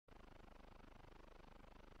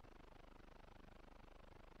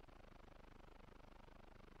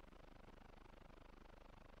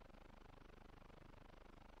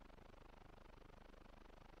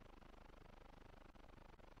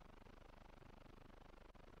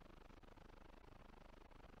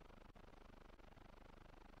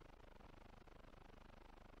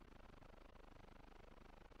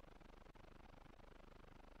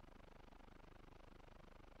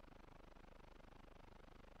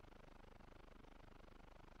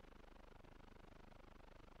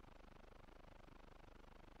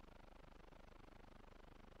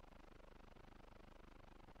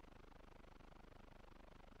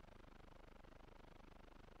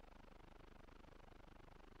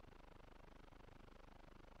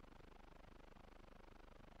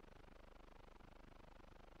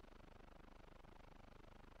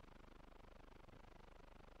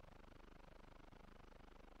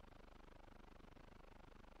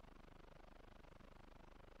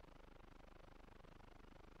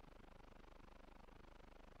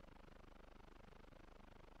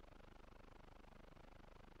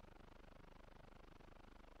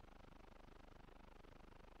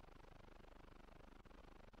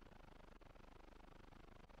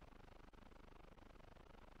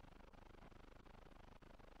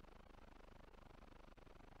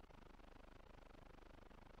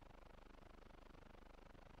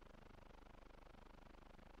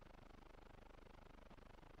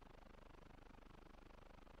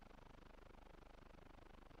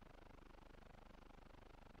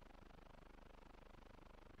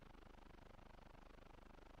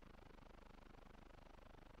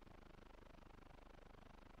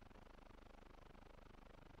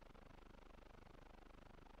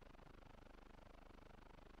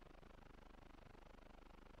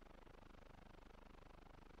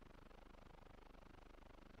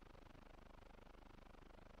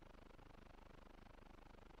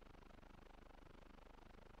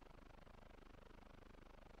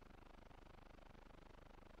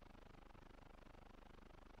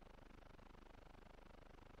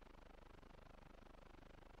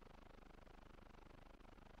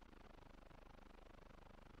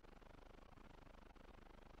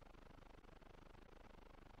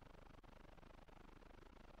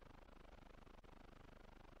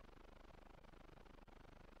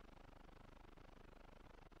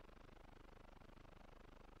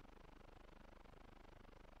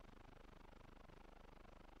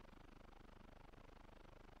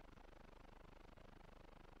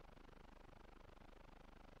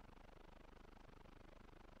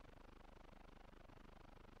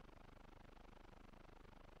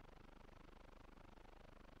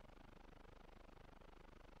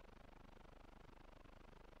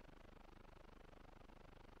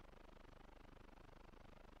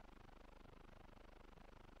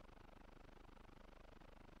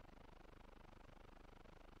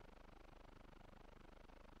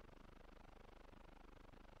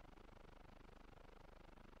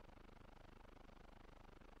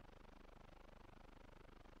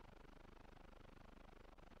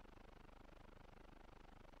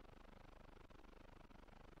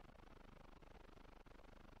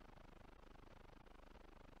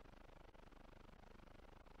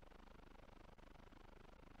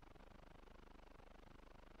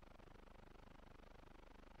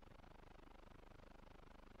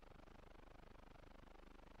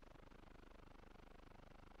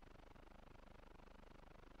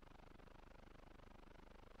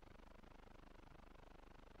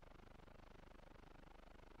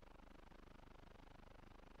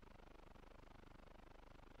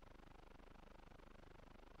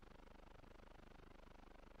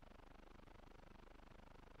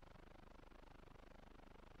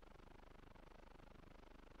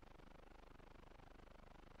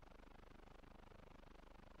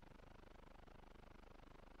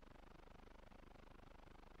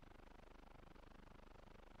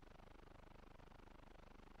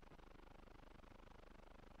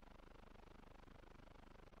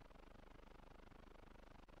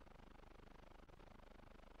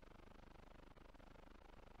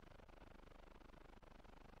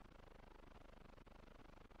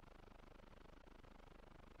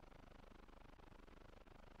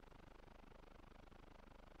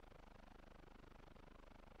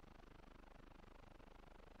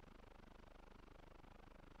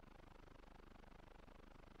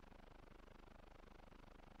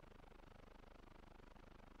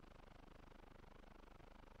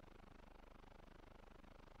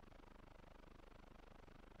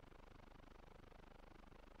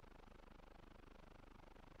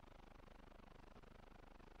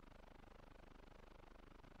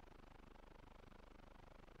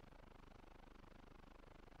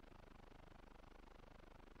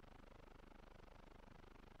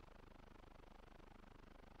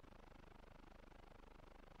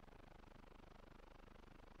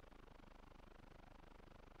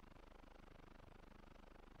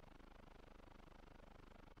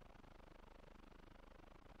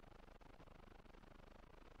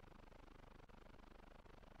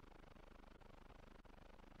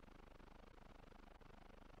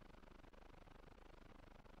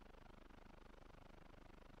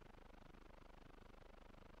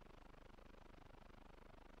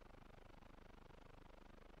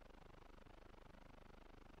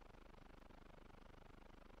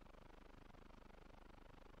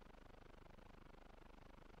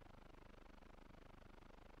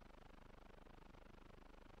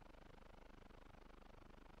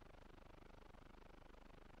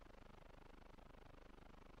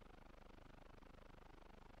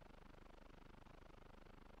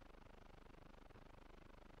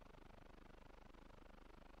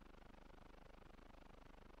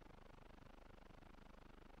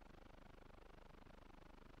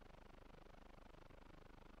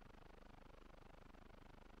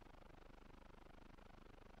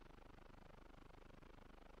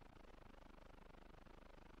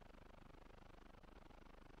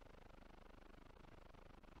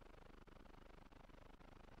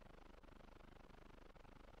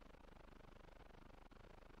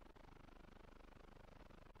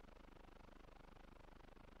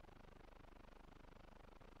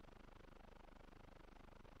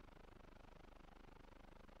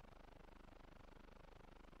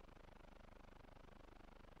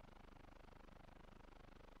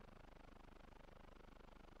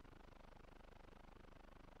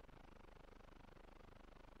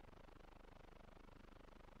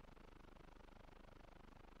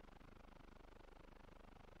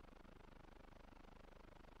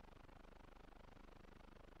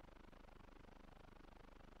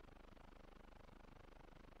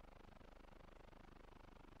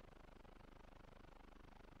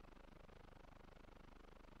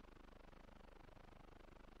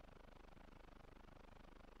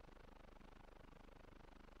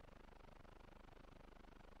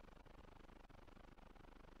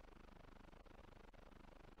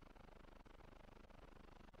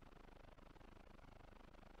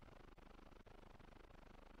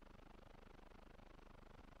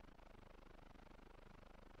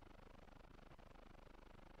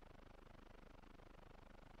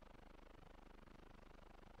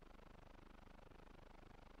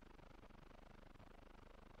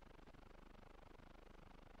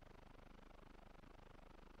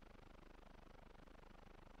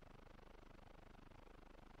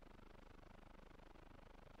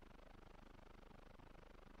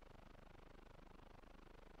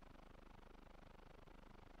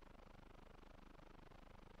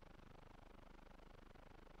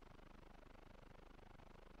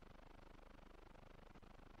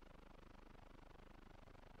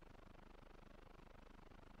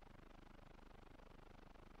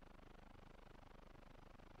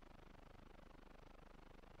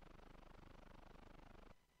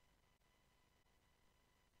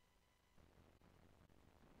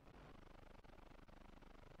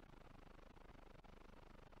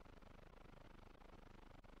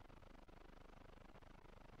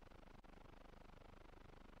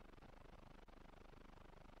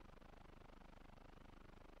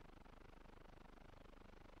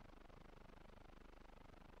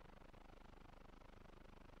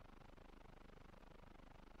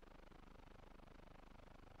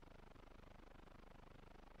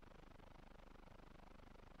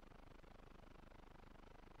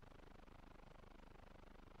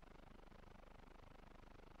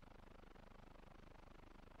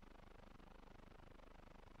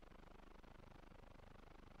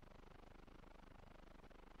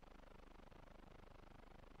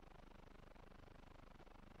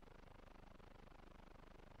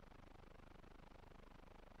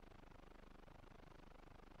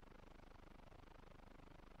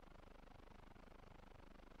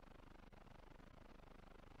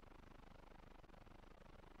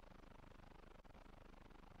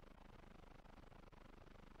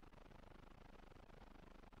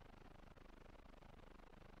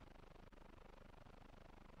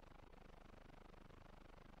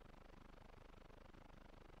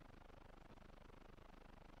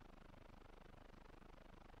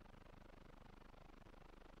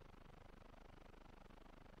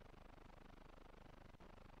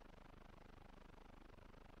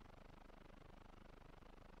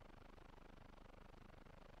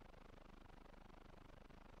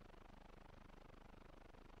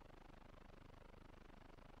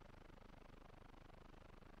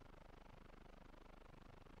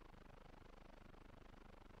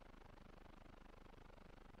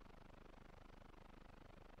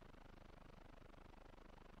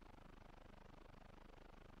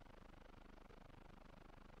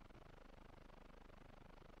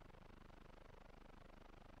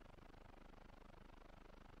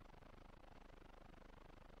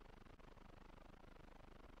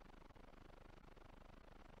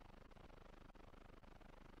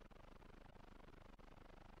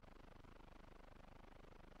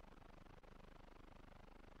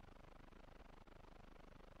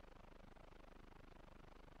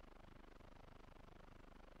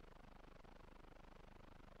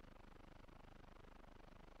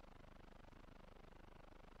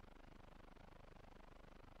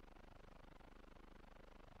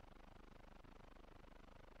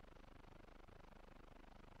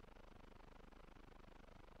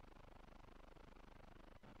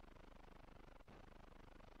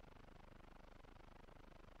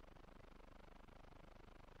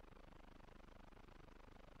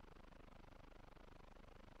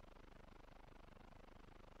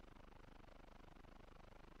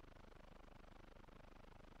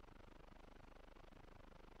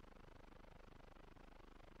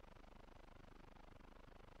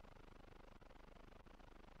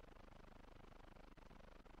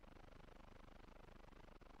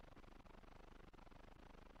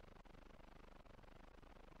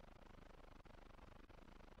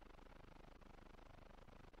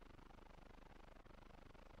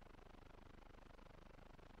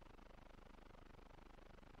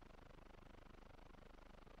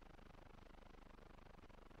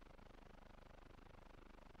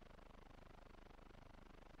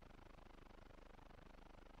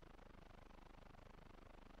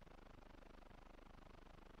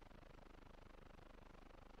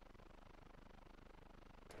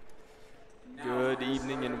Good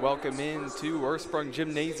evening and welcome in to Ursprung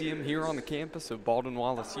Gymnasium here on the campus of Baldwin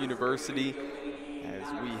Wallace University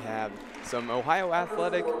as we have some Ohio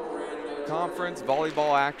Athletic Conference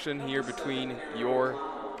volleyball action here between your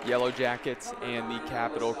Yellow Jackets and the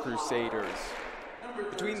Capital Crusaders.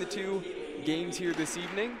 Between the two games here this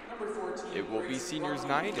evening, it will be seniors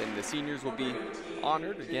night and the seniors will be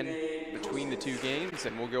honored again between the two games,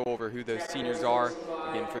 and we'll go over who those seniors are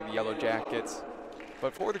again for the Yellow Jackets.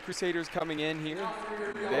 But for the Crusaders coming in here,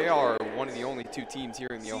 they are one of the only two teams here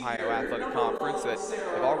in the Ohio Athletic Conference that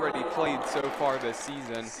have already played so far this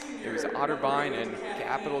season. It was Otterbein and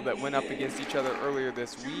Capital that went up against each other earlier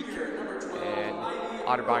this week, and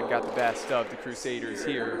Otterbein got the best of the Crusaders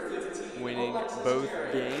here, winning both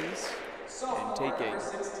games and taking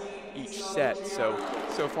each set. So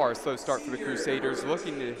far a slow start for the Crusaders,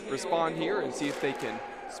 looking to respond here and see if they can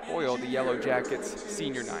spoil the Yellow Jackets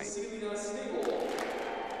senior night.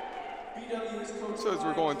 So as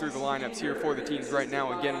we're going through the lineups here for the teams right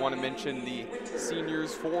now, again want to mention the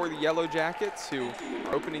seniors for the Yellow Jackets who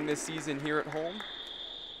are opening this season here at home.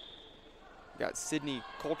 We've got Sydney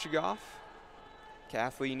Kolchigoff,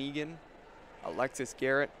 Kathleen Egan, Alexis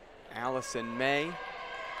Garrett, Allison May,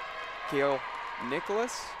 Kale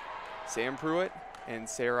Nicholas, Sam Pruitt, and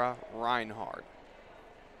Sarah Reinhardt.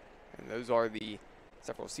 And those are the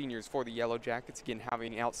several seniors for the Yellow Jackets, again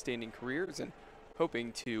having outstanding careers and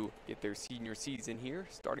hoping to get their senior season here,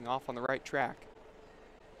 starting off on the right track.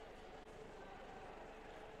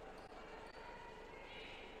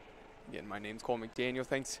 Again, my name's Cole McDaniel.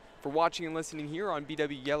 Thanks for watching and listening here on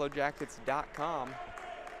bwyellowjackets.com.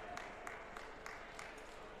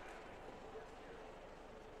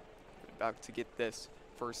 About to get this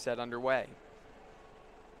first set underway.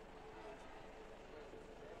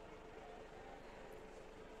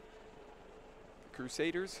 The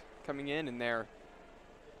Crusaders coming in their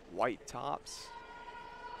white tops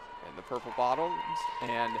and the purple bottoms,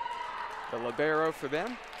 and the libero for them,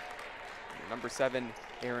 and number 7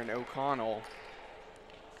 Aaron O'Connell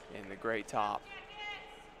in the gray top.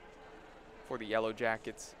 For the Yellow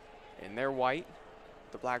Jackets in their white,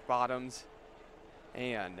 the black bottoms,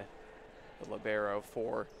 and the libero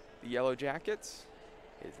for the Yellow Jackets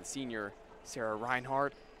is the senior Sarah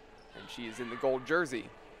Reinhardt, and she is in the gold jersey.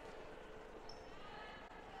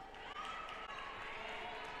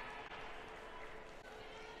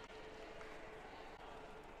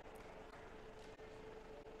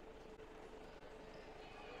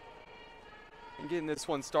 Getting this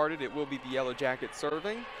one started, it will be the Yellow Jackets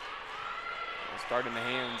serving. We'll start in the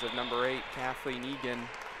hands of number 8, Kathleen Egan,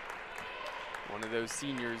 one of those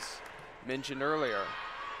seniors mentioned earlier.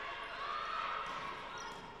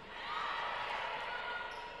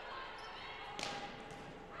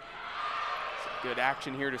 Some good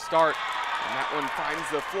action here to start, and that one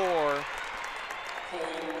finds the floor.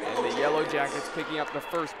 And the Yellow Jackets picking up the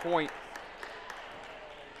first point.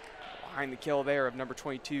 Behind the kill there of number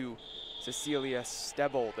 22, Cecilia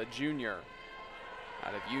Stebble, the junior,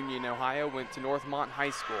 out of Union, Ohio, went to Northmont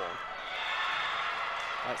High School.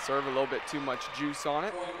 That serve a little bit too much juice on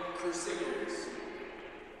it.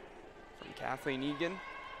 From Kathleen Egan, and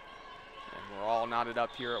we're all knotted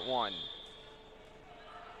up here at 1.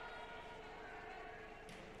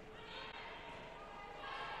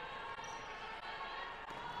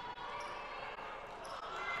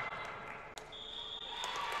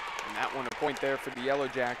 That one a point there for the Yellow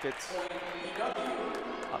Jackets.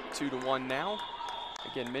 Up 2-1 now.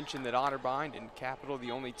 Again, mentioned that Otterbein and Capital, the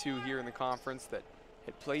only two here in the conference that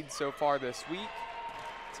had played so far this week.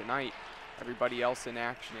 Tonight, everybody else in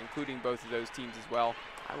action, including both of those teams as well.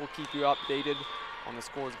 I will keep you updated on the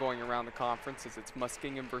scores going around the conference as it's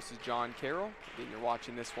Muskingum versus John Carroll. Again, you're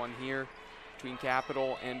watching this one here between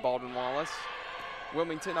Capital and Baldwin Wallace.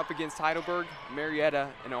 Wilmington up against Heidelberg, Marietta,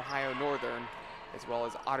 and Ohio Northern, as well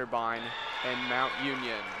as Otterbein and Mount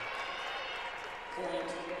Union.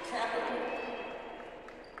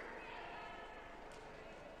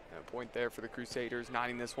 And a point there for the Crusaders,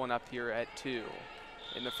 knotting this one up here at 2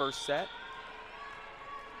 in the first set.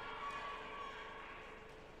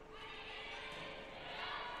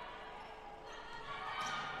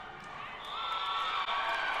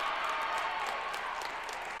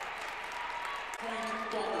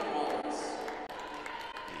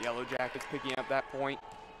 Yellow Jackets picking up that point,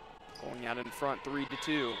 going out in front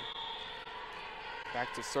 3-2.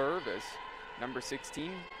 Back to serve as number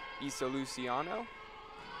 16, Isa Luciano.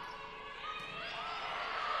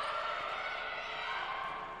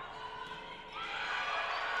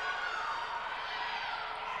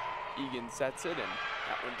 Egan sets it, and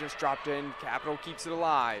that one just dropped in. Capital keeps it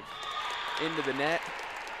alive. Into the net,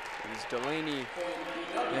 It was Delaney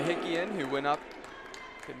Nahikian who went up,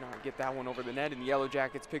 could not get that one over the net, and the Yellow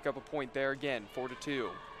Jackets pick up a point there again, 4-2.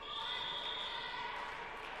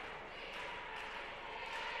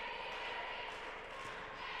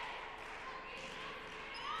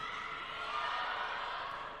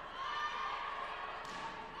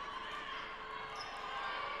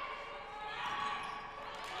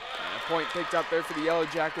 Point picked up there for the Yellow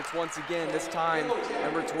Jackets once again, this time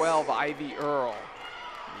number 12, Ivy Earl.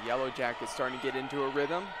 The Yellow Jackets starting to get into a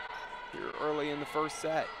rhythm here early in the first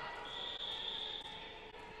set.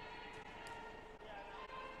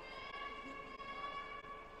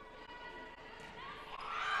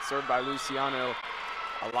 Served by Luciano,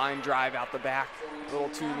 a line drive out the back, a little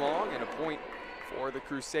too long, and a point for the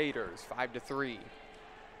Crusaders, 5-3.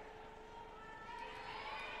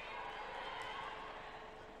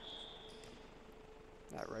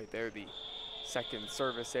 That right there, the second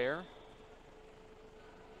service error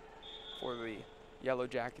for the Yellow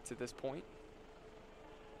Jackets at this point.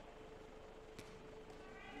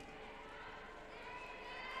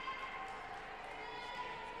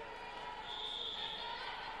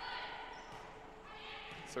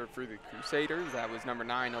 Serve for the Crusaders, that was number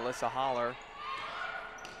 9, Alyssa Holler.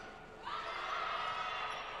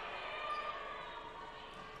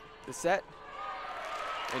 The set.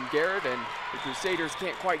 And Garrett, and the Crusaders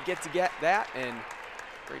can't quite get that, and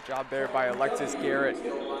great job there by Alexis Garrett.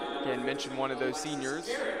 Again, mentioned one of those seniors.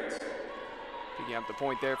 Picking up the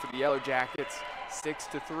point there for the Yellow Jackets,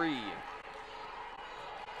 6-3.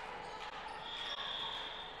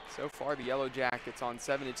 So far, the Yellow Jackets on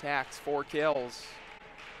 7 attacks, 4 kills.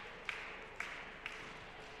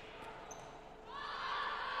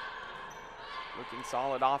 Looking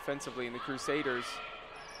solid offensively, and the Crusaders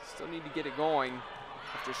still need to get it going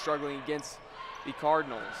after struggling against the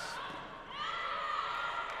Cardinals.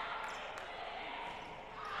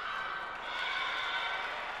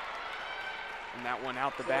 And that one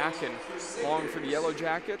out the back and long for the Yellow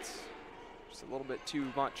Jackets. Just a little bit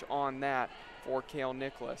too much on that for Kale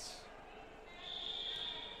Nicholas.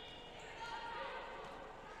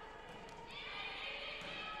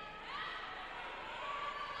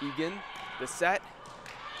 Egan, the set,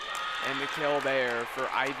 and the kill there for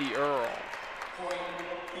Ivy Earl. Point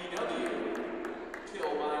PW,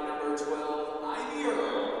 kill by number 12, Ivy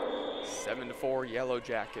Earl. 7-4 Yellow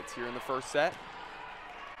Jackets here in the first set.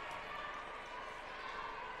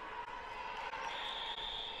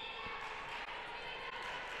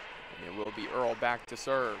 And it will be Earl back to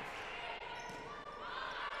serve.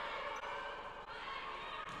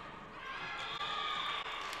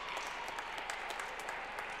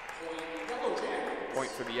 Point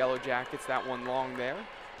for the Yellow Jackets, that one long there.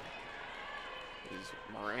 Is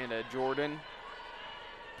Miranda Jordan.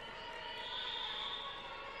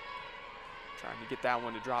 Trying to get that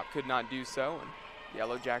one to drop, could not do so. And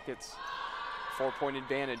Yellow Jackets, 4-point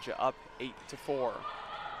advantage, up 8-4.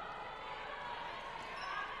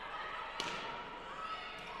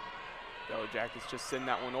 Yellow Jackets just send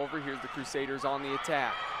that one over. Here's the Crusaders on the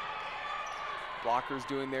attack. Blockers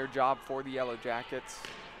doing their job for the Yellow Jackets.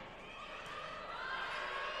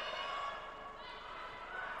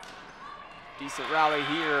 Decent rally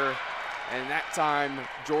here, and that time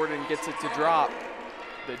Jordan gets it to drop.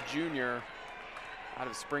 The junior out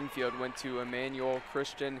of Springfield went to Emmanuel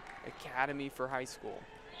Christian Academy for high school.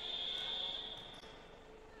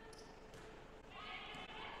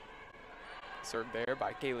 Served there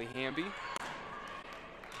by Kaylee Hamby.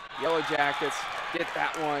 Yellow Jackets get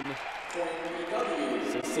that one.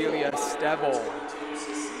 Cecilia Stebble.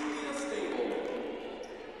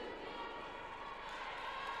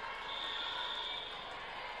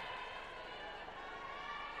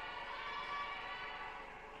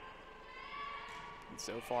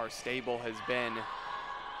 So far, Stable has been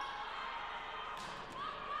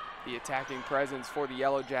the attacking presence for the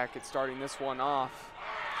Yellow Jackets starting this one off.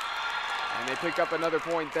 And they pick up another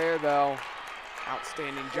point there, though.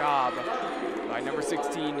 Outstanding job by number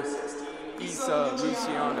 16, Isa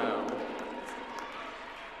Luciano.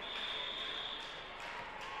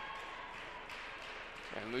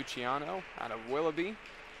 And Luciano out of Willoughby,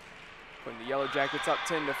 putting the Yellow Jackets up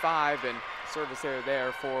 10-5, and service error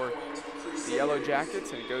there for the Yellow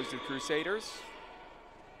Jackets, and it goes to the Crusaders.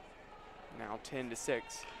 Now 10-6.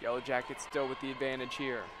 Yellow Jackets still with the advantage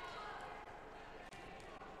here.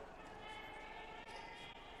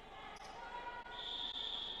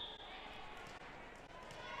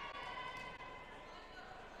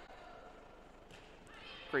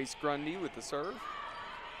 Grace Grundy with the serve.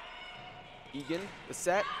 Egan, the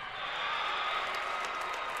set.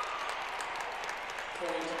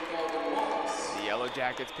 The Yellow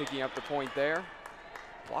Jackets picking up the point there.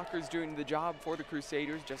 Blockers doing the job for the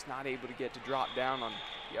Crusaders, just not able to get to drop down on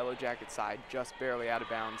the Yellow Jacket side, just barely out of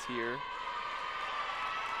bounds here.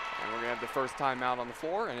 And we're gonna have the first timeout on the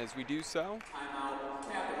floor, and as we do so,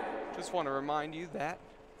 just want to remind you that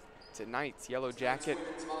tonight's Yellow Jacket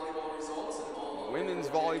women's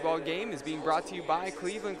volleyball game is being brought to you by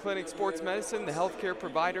Cleveland Clinic Sports Medicine, the healthcare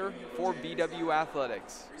provider for BW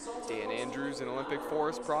Athletics. Dan Andrews and Olympic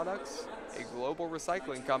Forest Products, a global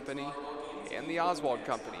recycling company, and the Oswald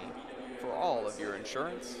Company for all of your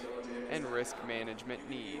insurance and risk management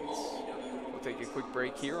needs. We'll take a quick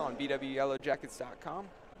break here on bwyellowjackets.com.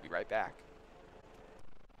 Be right back.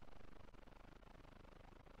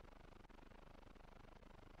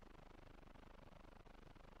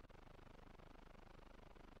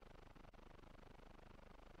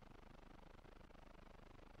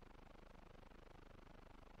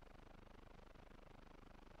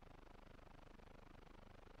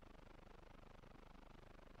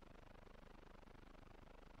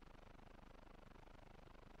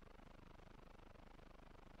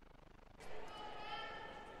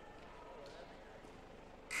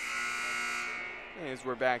 As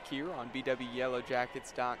we're back here on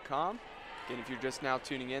bwyellowjackets.com. Again, if you're just now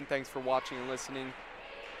tuning in, thanks for watching and listening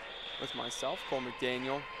with myself, Cole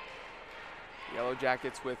McDaniel. Yellow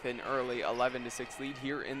Jackets with an early 11-6 lead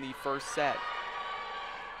here in the first set.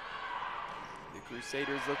 The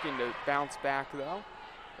Crusaders looking to bounce back though.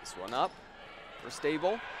 This one up for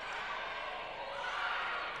Stable.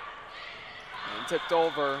 And tipped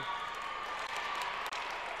over.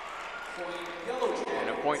 And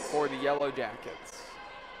a point for the Yellow Jackets.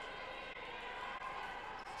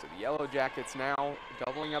 So the Yellow Jackets now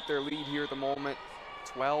doubling up their lead here at the moment,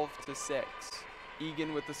 12-6.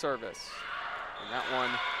 Egan with the service. And that one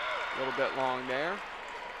a little bit long there.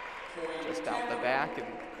 Just out the back, and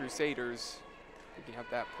Crusaders picking up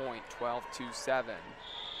that point, 12-7.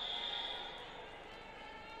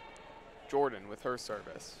 Jordan with her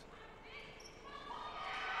service.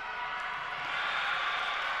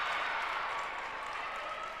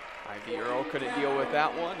 Ivy Earl couldn't deal with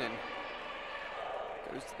that one and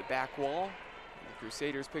goes to the back wall. And the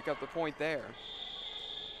Crusaders pick up the point there.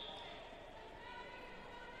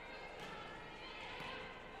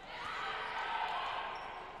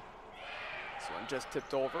 This one just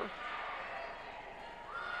tipped over.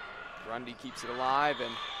 Grundy keeps it alive,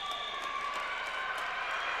 and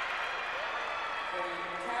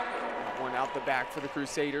that one out the back for the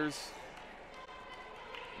Crusaders.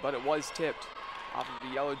 But it was tipped off of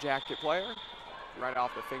the Yellow Jacket player, right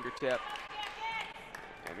off the fingertip.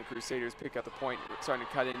 And the Crusaders pick up the point. We're starting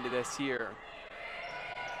to cut into this here.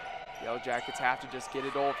 Yellow Jackets have to just get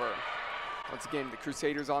it over. Once again, the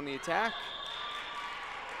Crusaders on the attack.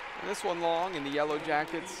 And this one long, and the Yellow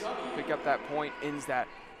Jackets pick up that point, ends that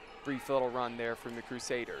brief little run there from the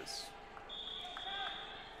Crusaders.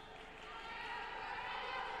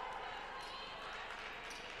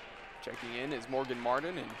 Checking in is Morgan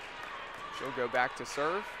Martin, and she'll go back to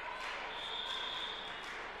serve.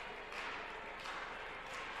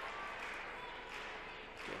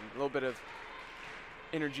 Again, a little bit of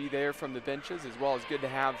energy there from the benches, as well as good to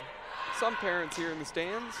have some parents here in the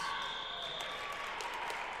stands.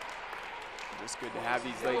 Just good to have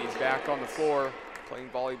these ladies back on the floor playing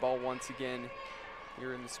volleyball once again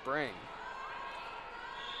here in the spring.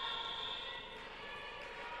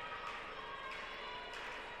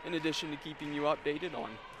 In addition to keeping you updated on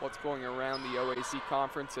what's going around the OAC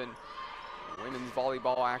conference and women's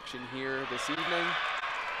volleyball action here this evening.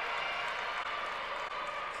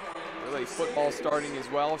 Really football starting as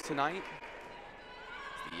well tonight.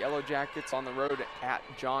 The Yellow Jackets on the road at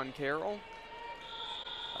John Carroll.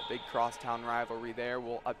 A big crosstown rivalry there.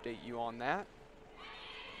 We'll update you on that.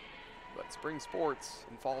 But spring sports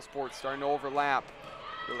and fall sports starting to overlap,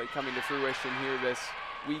 really coming to fruition here this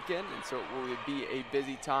weekend, and so it will be a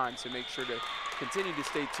busy time, so make sure to continue to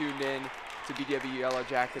stay tuned in to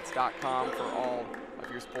bwyellowjackets.com for all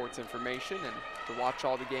of your sports information and to watch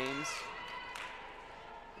all the games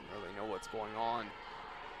and really know what's going on.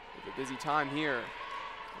 It's a busy time here,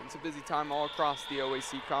 and it's a busy time all across the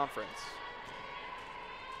OAC conference.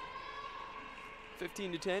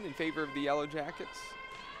 15-10 in favor of the Yellow Jackets.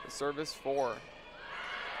 The service for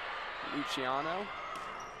Luciano.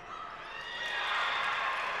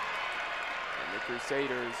 The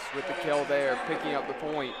Crusaders with the kill there, picking up the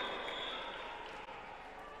point.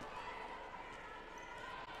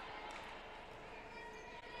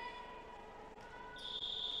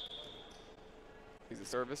 Here's a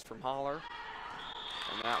service from Holler.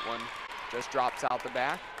 And that one just drops out the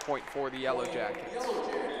back. Point for the Yellow Jackets.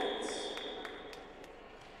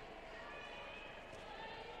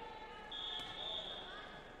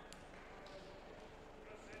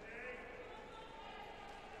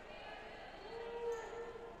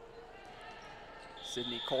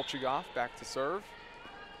 Sydney Kolchigoff back to serve.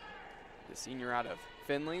 The senior out of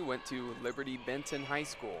Findlay went to Liberty Benton High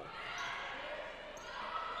School.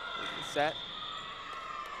 Set.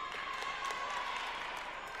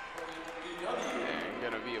 And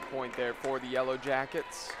gonna be a point there for the Yellow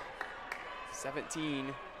Jackets.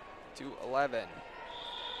 17-11.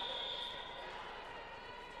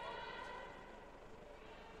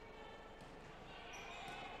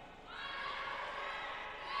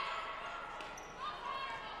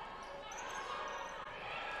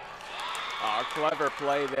 Clever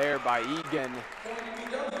play there by Egan.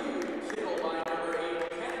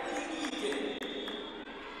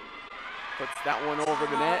 Puts that one over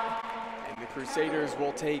the net, and the Crusaders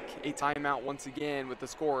will take a timeout once again with the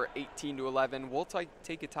score 18-11. We'll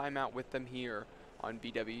take a timeout with them here on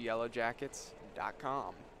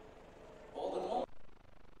bwyellowjackets.com.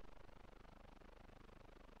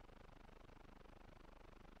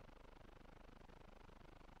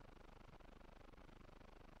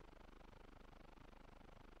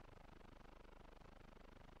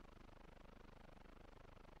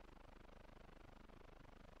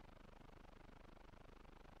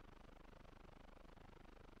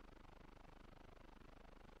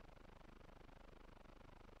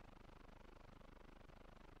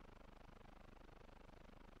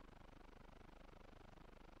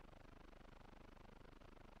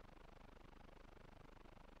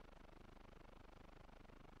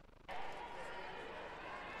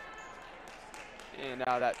 And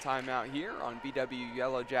now that timeout here on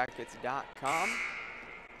bwyellowjackets.com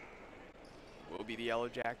will be the Yellow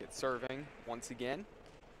Jackets serving once again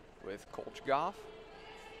with Kolchigoff.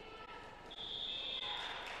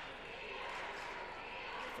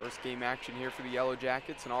 First game action here for the Yellow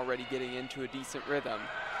Jackets and already getting into a decent rhythm.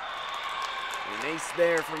 An ace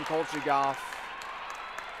there from Kolchigoff.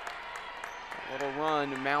 A little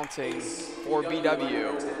run mounting for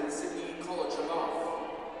BW.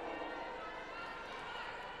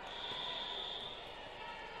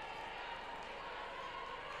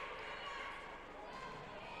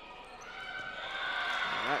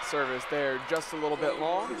 Service there just a little bit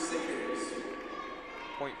long.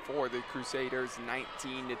 Point for the Crusaders,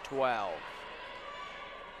 19-12.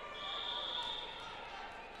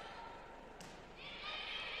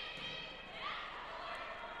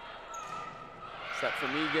 Set from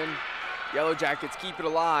Egan. Yellow Jackets keep it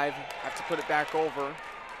alive, have to put it back over.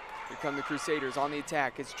 Here come the Crusaders on the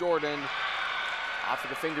attack. It's Jordan off of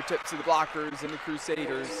the fingertips of the blockers, and the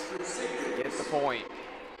Crusaders get the point.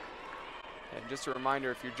 And just a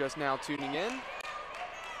reminder, if you're just now tuning in,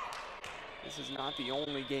 this is not the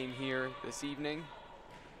only game here this evening.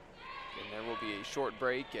 And there will be a short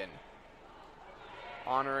break in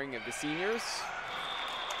honoring of the seniors.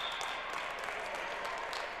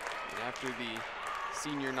 And after the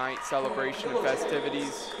senior night celebration and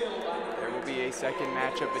festivities, there will be a second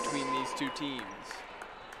matchup between these two teams.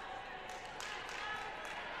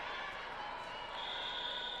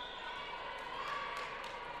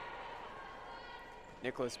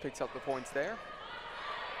 Nicholas picks up the points there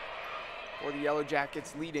for the Yellow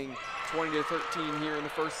Jackets, leading 20-13 here in the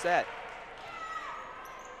first set.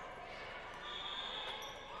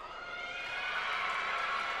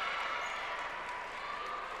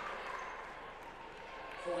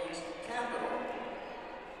 Point Capital.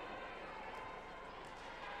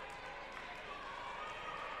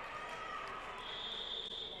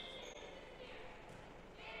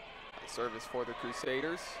 Service for the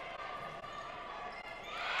Crusaders.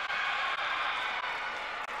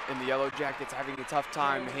 And the Yellow Jackets having a tough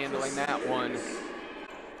time handling that one.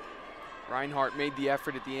 Reinhardt made the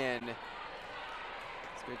effort at the end.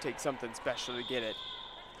 It's going to take something special to get it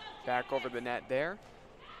back over the net there.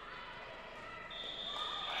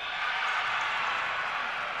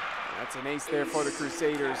 And that's an ace there for the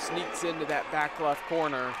Crusaders. Sneaks into that back left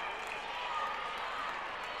corner.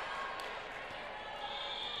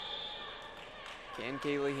 Can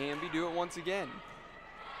Kaylee Hamby do it once again?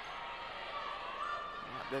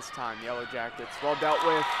 This time, Yellow Jackets well dealt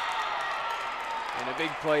with, and a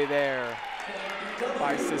big play there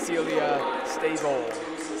by Cecilia Stable.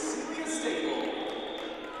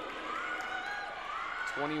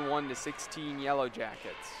 21-16 Yellow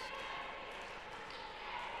Jackets.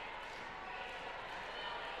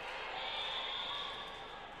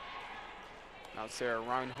 Now Sarah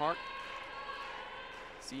Reinhardt,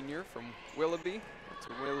 senior from Willoughby, to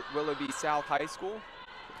Willoughby South High School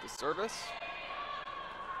with the service.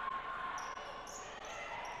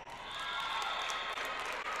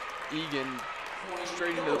 Egan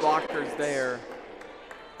straight into the blockers there.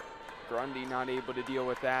 Grundy not able to deal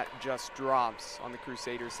with that, just drops on the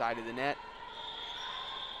Crusaders side of the net.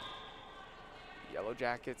 Yellow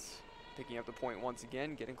Jackets picking up the point once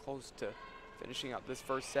again, getting close to finishing up this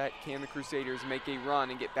first set. Can the Crusaders make a run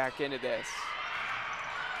and get back into this?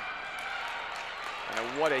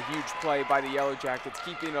 And what a huge play by the Yellow Jackets,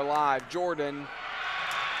 keeping it alive. Jordan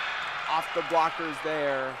off the blockers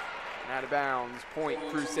there and out of bounds. Point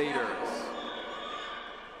Crusaders.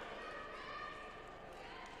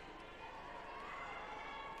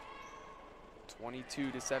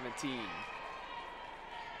 (22-17).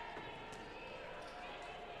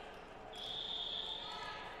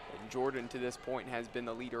 And Jordan to this point has been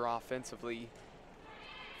the leader offensively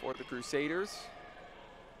for the Crusaders.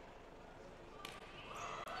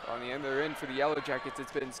 On the other end for the Yellow Jackets,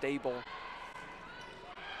 it's been stable.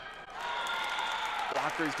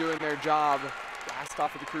 Blockers doing their job. Last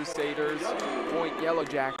off of the Crusaders. Point Yellow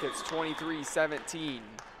Jackets, 23-17.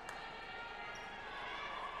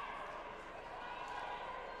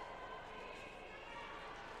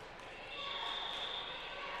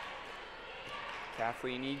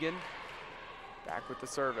 Kathleen Egan back with the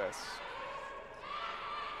service.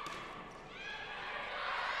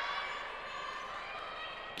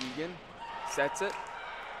 Egan sets it.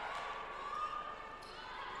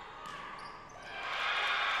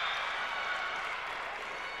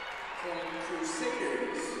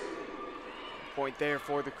 Point there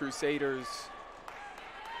for the Crusaders.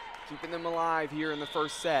 Keeping them alive here in the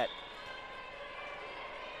first set.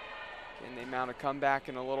 Can they mount a comeback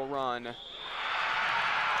and a little run?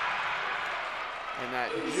 And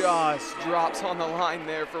that just drops on the line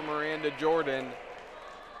there for Miranda Jordan.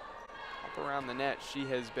 Up around the net, she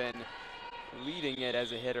has been leading it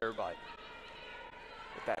as a hitter, but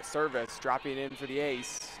with that service, dropping in for the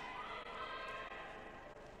ace.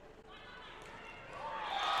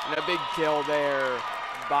 And a big kill there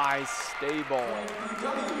by Stable.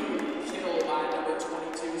 Kill by number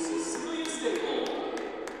 22, Cecilia Stable.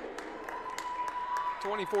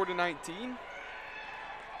 24-19.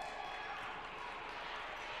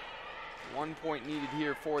 1 point needed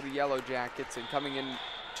here for the Yellow Jackets, and coming in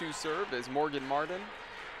to serve is Morgan Martin,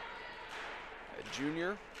 a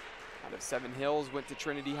junior out of Seven Hills, went to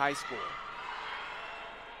Trinity High School.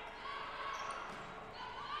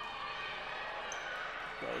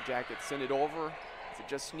 Yellow Jackets send it over as it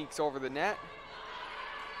just sneaks over the net.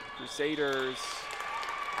 Crusaders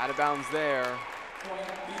out of bounds there.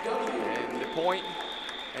 And the point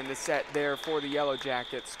and the set there for the Yellow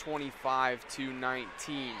Jackets,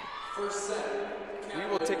 25-19. First set. We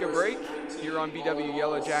will take a break here on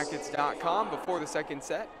bwyellowjackets.com before the second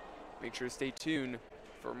set. Make sure to stay tuned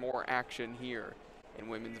for more action here in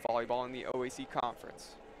women's volleyball in the OAC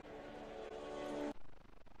Conference.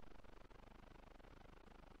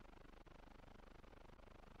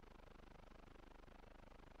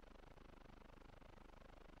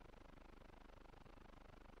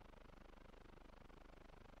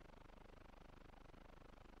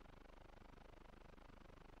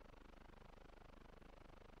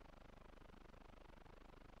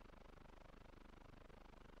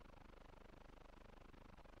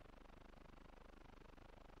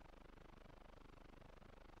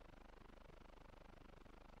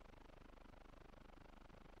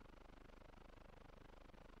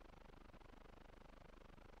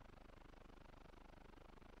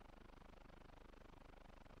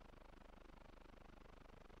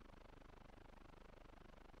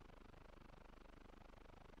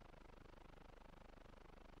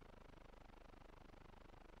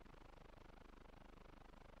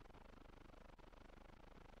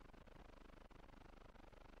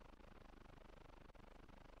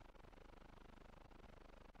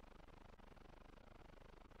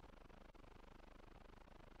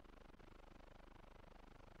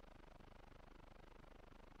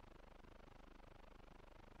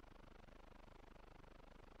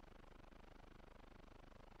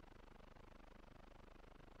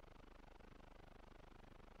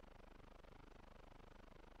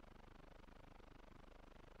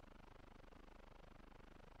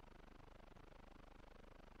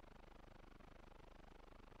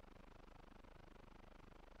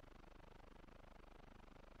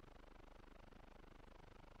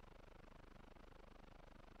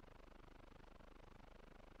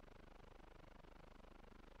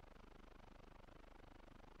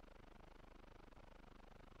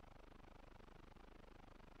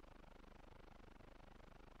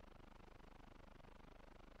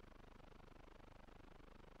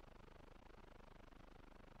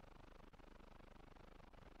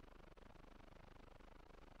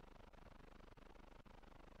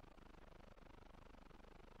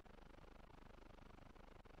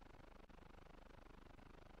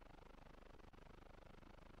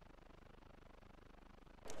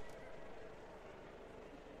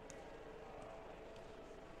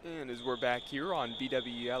 And as we're back here on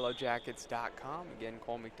bwyellowjackets.com, again,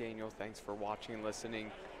 Cole McDaniel, thanks for watching and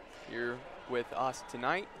listening here with us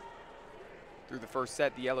tonight. Through the first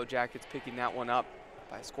set, the Yellow Jackets picking that one up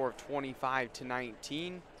by a score of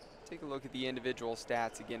 25-19. Take a look at the individual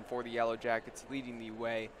stats again for the Yellow Jackets, leading the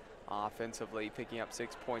way offensively, picking up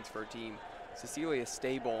 6 points for a team. Cecilia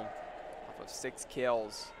Stable off of 6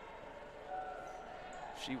 kills.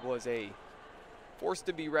 She was a force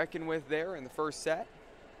to be reckoned with there in the first set.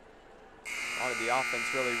 A lot of the offense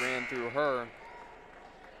really ran through her.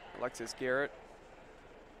 Alexis Garrett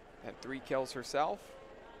had 3 kills herself.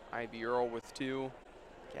 Ivy Earl with 2.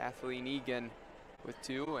 Kathleen Egan with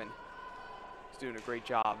 2, and is doing a great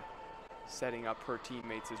job setting up her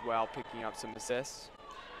teammates as well, picking up some assists.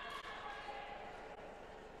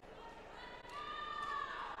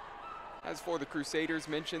 As for the Crusaders,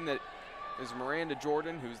 mentioned that there's Miranda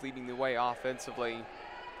Jordan, who's leading the way offensively,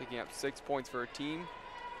 picking up 6 points for her team.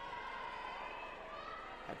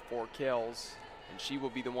 Had 4 kills, and she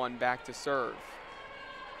will be the one back to serve.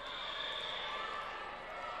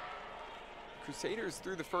 Crusaders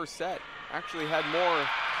through the first set actually had more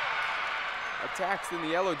attacks than the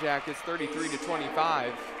Yellow Jackets, 33-25.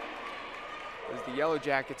 It was the Yellow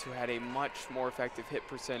Jackets who had a much more effective hit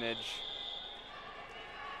percentage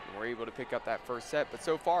and were able to pick up that first set. But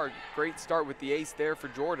so far, great start with the ace there for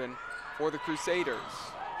Jordan for the Crusaders.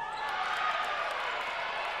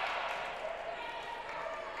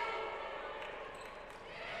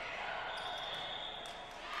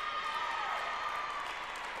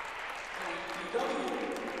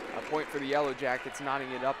 Point for the Yellow Jackets, knotting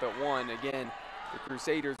it up at 1. Again, the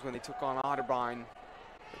Crusaders, when they took on Otterbein,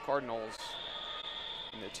 the Cardinals,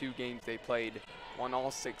 in the 2 games they played, won all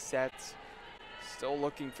 6 sets. Still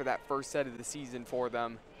looking for that first set of the season for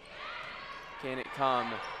them. Can it come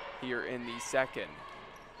here in the second?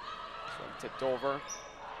 So tipped over.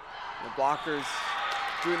 The blockers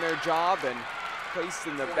doing their job and placed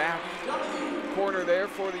in the back corner there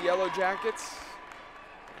for the Yellow Jackets.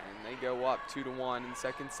 They go up 2-1 in the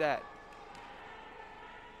second set.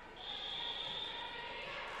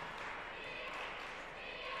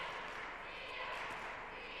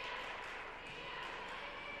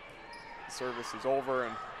 Service is over,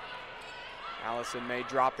 and Allison May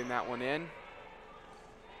dropping that one in.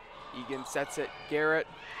 Egan sets it, Garrett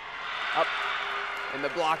up, and the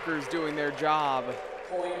blockers doing their job.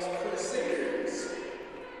 Point Crusaders.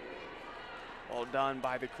 Well done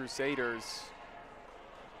by the Crusaders.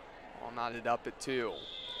 All knotted up at 2.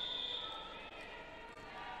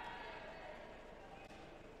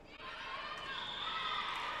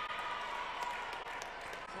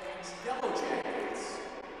 Yellow Jackets.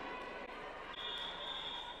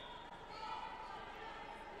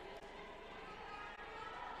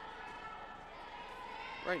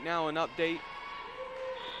 Right now, an update.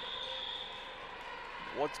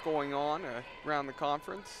 What's going on around the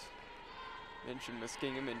conference. Mentioned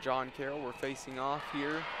Muskingum and John Carroll were facing off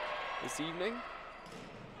here this evening.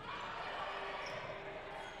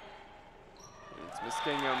 It's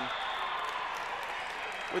Muskingum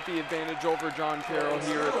with the advantage over John Carroll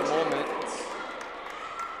here at the moment.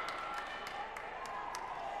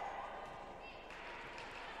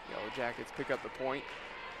 Yellow Jackets pick up the point.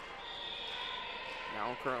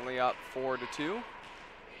 Now currently up 4-2. We'll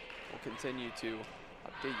continue to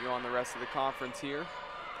update you on the rest of the conference here.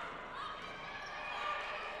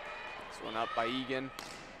 This one up by Egan.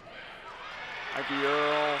 Ivy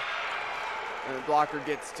Earl, and the blocker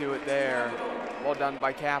gets to it there. Well done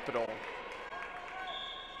by Capital.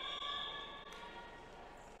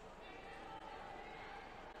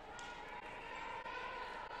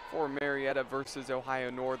 For Marietta versus Ohio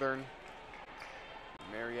Northern.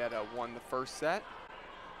 Marietta won the first set,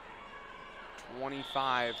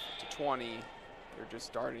 25-20. They're just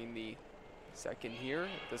starting the second here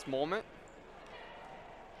at this moment.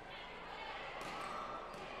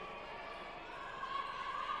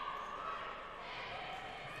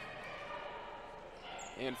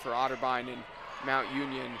 And for Otterbein and Mount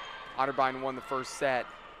Union, Otterbein won the first set,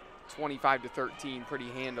 25-13, pretty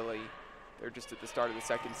handily. They're just at the start of the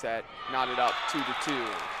second set, knotted up 2-2.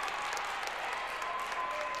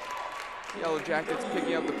 Yellow Jackets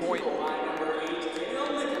picking up the point.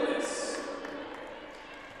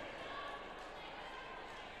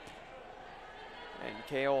 And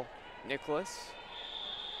Kale Nicholas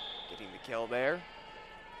getting the kill there.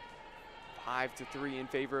 5-3 in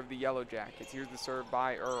favor of the Yellow Jackets. Here's the serve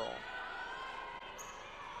by Earl.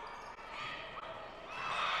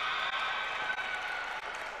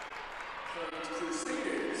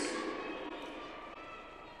 Crusaders.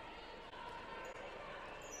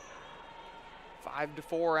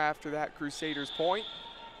 5-4 after that Crusaders point.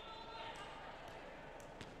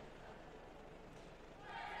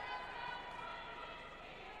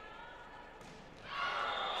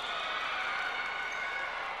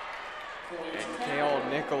 Kale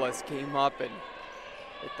Nicholas came up and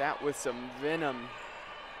hit that with some venom.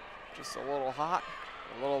 Just a little hot,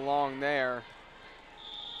 a little long there.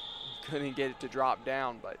 Couldn't get it to drop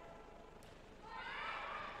down, but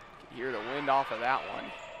you could hear the wind off of that one.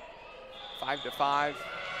 5-5.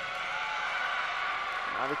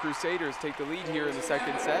 Now the Crusaders take the lead here in the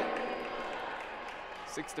second set.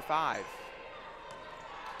 6-5.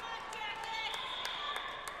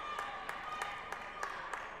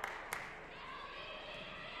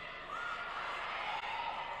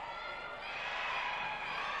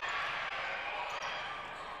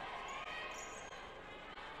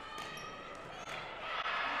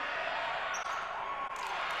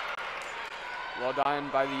 Well done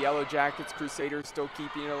by the Yellow Jackets. Crusaders still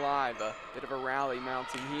keeping it alive. A bit of a rally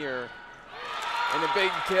mounting here. And a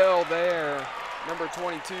big kill there. Number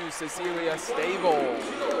 22, Cecilia Stable.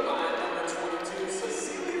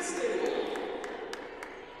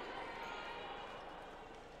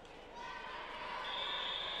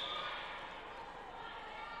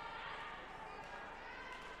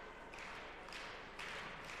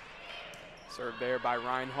 Served there by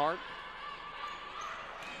Reinhardt.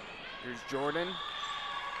 Here's Jordan.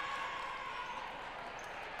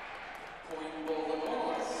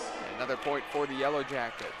 And another point for the Yellow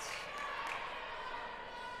Jackets.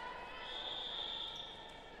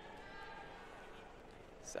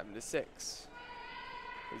 Seven to 6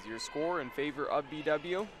 is your score in favor of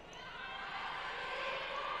BW.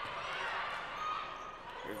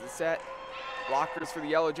 Here's the set. Blockers for the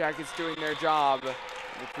Yellow Jackets doing their job. The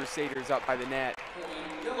Crusaders up by the net.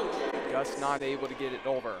 Just not able to get it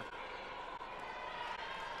over.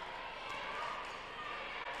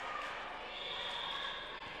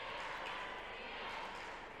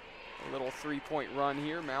 A little three-point run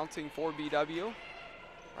here mounting for BW.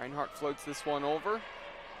 Reinhardt floats this one over.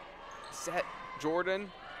 Set,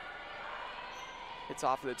 Jordan. Hits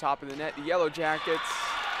off of the top of the net. The Yellow Jackets.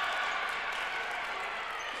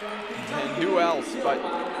 And who else but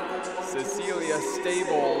Cecilia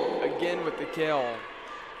Stable again with the kill.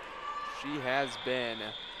 She has been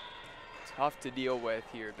tough to deal with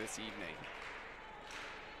here this evening.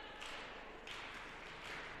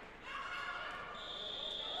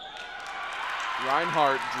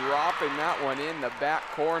 Reinhardt dropping that one in the back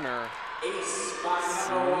corner.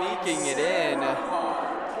 Sneaking it in.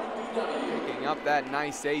 Picking up that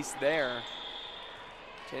nice ace there.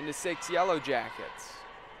 10 to 6 Yellow Jackets.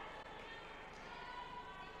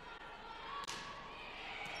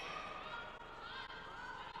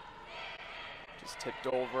 Just tipped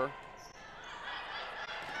over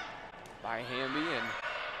by Hamby, and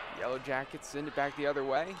Yellow Jackets send it back the other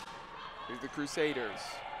way. Here's the Crusaders.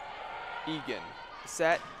 Egan,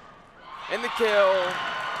 set, and the kill.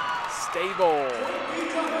 Stable.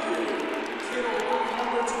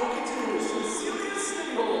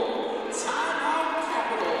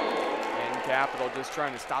 And Capital just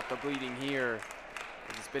trying to stop the bleeding here.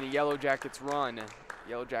 It's been a Yellow Jackets run.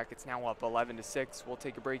 Yellow Jackets now up 11 to 6. We'll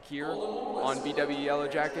take a break here on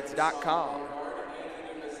bwyellowjackets.com.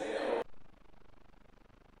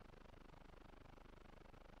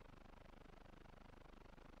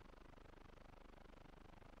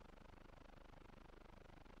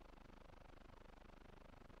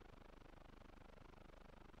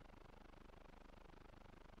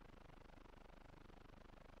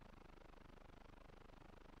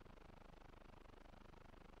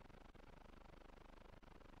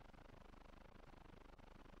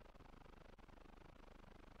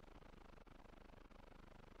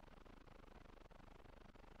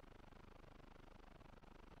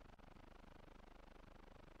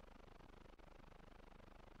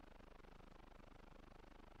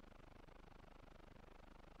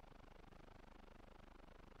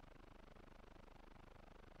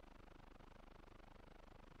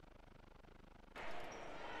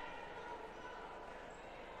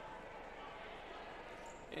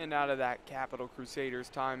 And out of that Capital Crusaders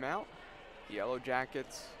timeout, the Yellow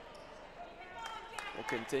Jackets will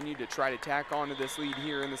continue to try to tack onto this lead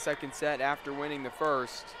here in the second set after winning the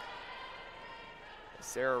first.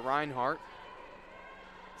 Sarah Reinhardt,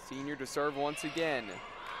 senior, to serve once again.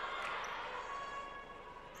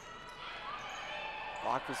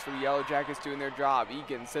 Blockers for the Yellow Jackets doing their job.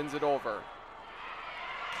 Egan sends it over.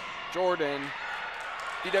 Jordan.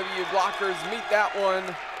 BW blockers meet that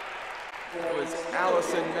one. It was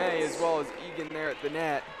Allison May as well as Egan there at the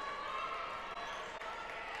net.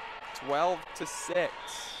 12 to 6.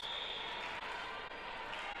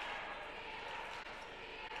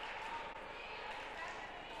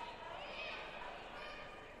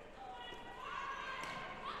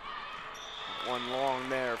 One long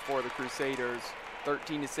there for the Crusaders.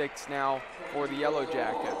 13-6 now for the Yellow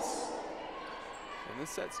Jackets. And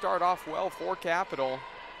this set started off well for Capital.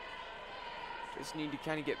 Just need to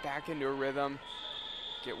kind of get back into a rhythm,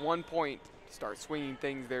 get 1 point, start swinging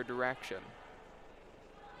things their direction.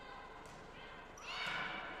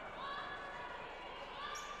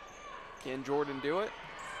 Can Jordan do it?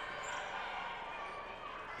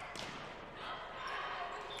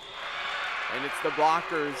 And it's the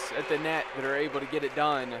blockers at the net that are able to get it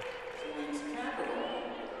done.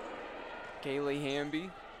 Kaylee Hamby,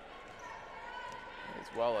 as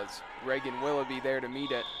well as Reagan Willoughby there to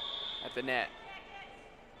meet it at the net.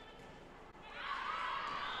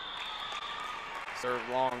 Serve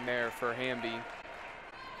long there for Hamby,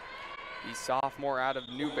 the sophomore out of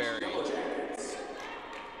Newberry.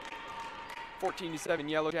 14-7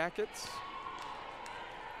 Yellow Jackets.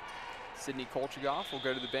 Sydney Kolchagoff will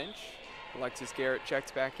go to the bench. Alexis Garrett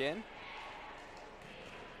checks back in.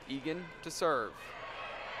 Egan to serve.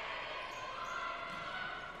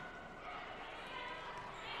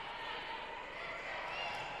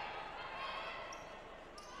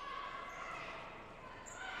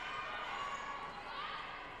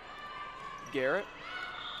 Garrett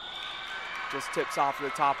just tips off the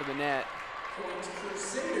top of the net.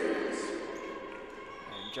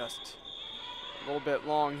 And just a little bit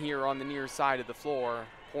long here on the near side of the floor.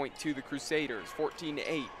 Point to the Crusaders,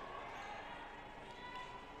 14-8.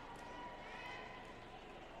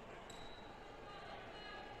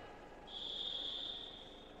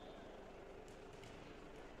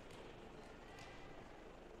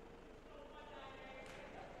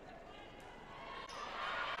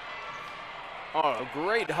 Oh, a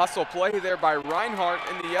great hustle play there by Reinhardt,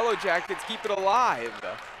 and the Yellow Jackets keep it alive.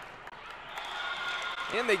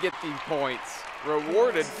 And they get these points,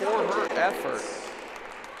 rewarded for her effort.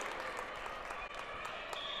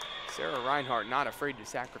 Sarah Reinhardt not afraid to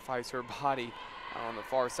sacrifice her body on the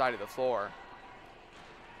far side of the floor.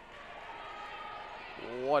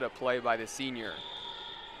 What a play by the senior.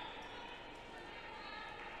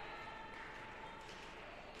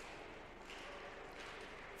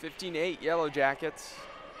 (15-8) Yellow Jackets.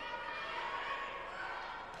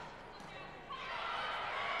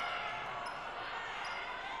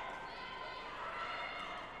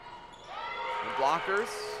 The blockers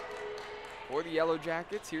for the Yellow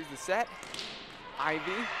Jackets. Here's the set. Ivy.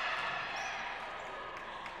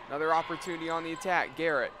 Another opportunity on the attack.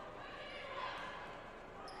 Garrett.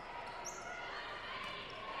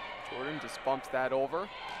 Jordan just bumps that over.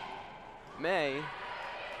 May.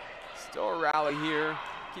 Still a rally here.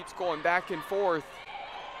 Keeps going back and forth.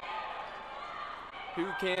 Who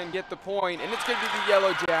can get the point? And it's going to be the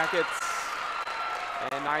Yellow Jackets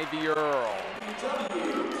and Ivy Earl.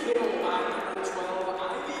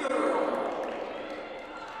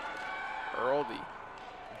 Earl, the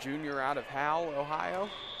junior out of Howell, Ohio.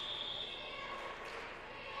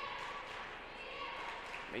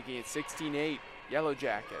 Making it 16-8, Yellow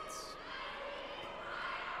Jackets.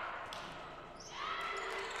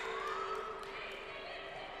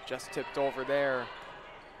 Just tipped over there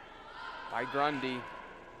by Grundy.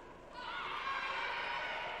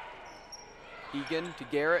 Egan to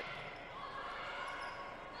Garrett.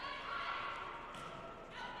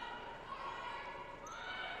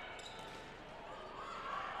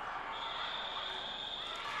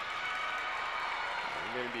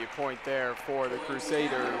 Going to be a point there for the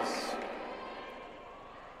Crusaders.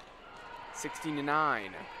 16-9,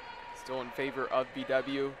 still in favor of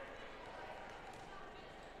BW.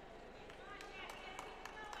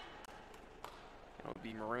 It'll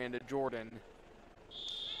be Miranda Jordan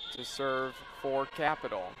to serve for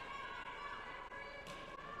Capital.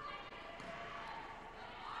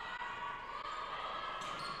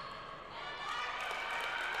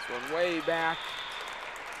 This one way back.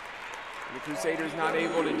 The Crusaders not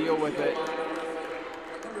able to deal with it.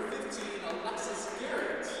 Number 15, Alexis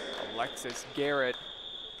Garrett. Alexis Garrett,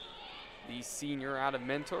 the senior out of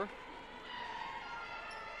Mentor.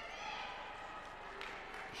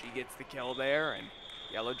 She gets the kill there, and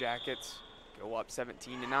Yellow Jackets go up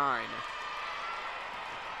 17-9.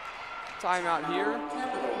 Timeout here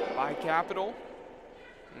by Capital.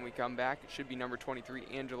 When we come back, it should be number 23,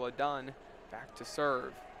 Angela Dunn, back to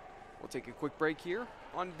serve. We'll take a quick break here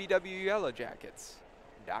on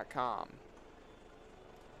BWYellowJackets.com.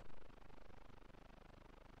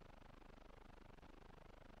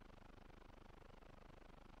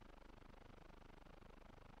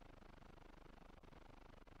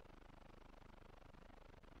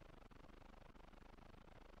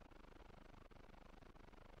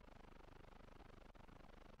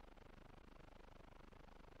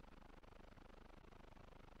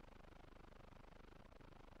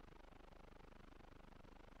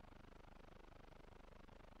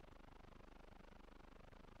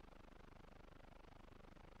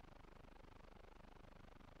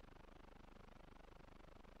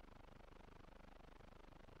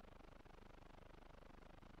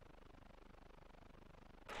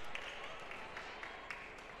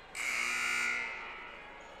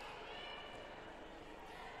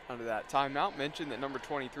 Under that timeout, mentioned that number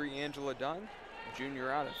 23, Angela Dunn,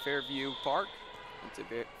 junior out of Fairview Park, went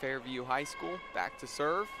to Fairview High School, back to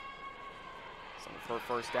serve. Some of her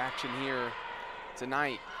first action here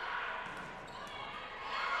tonight.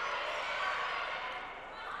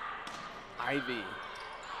 Ivy.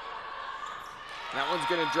 That one's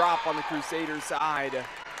gonna drop on the Crusaders side.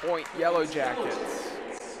 Point Yellow Jackets.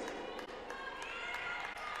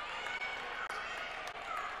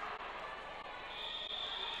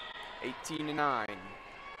 (18 to 9).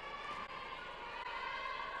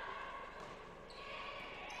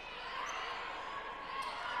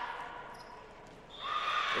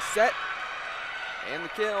 The set and the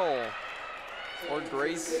kill for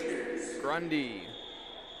Grace Grundy.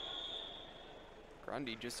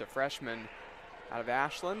 Grundy, just a freshman out of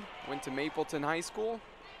Ashland, went to Mapleton High School.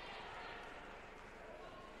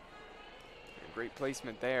 A great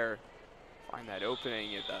placement there. Find that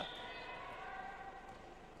opening at the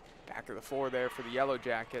back of the floor there for the Yellow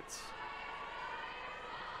Jackets.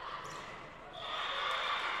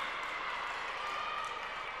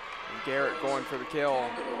 And Garrett going for the kill.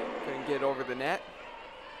 Couldn't get over the net.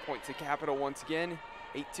 Point to Capital once again.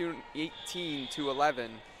 18 to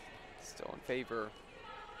 11. Still in favor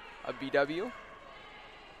of BW.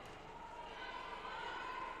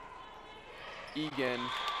 Egan.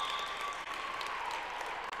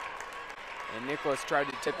 And Nicholas tried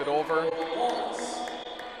to tip it over.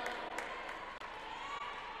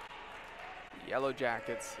 The Yellow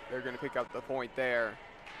Jackets, they're going to pick up the point there.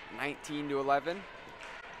 19 to 11. And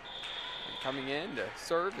coming in to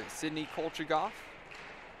serve is Sydney Kolchigoff.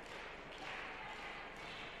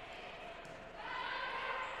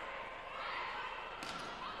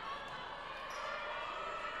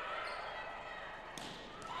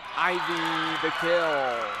 Ivy, the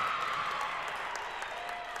kill.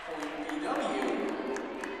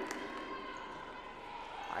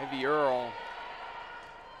 Ivy Earl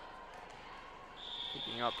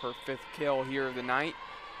picking up her 5th kill here of the night.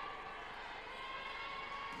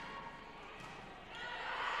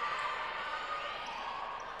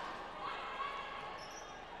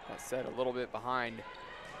 That set a little bit behind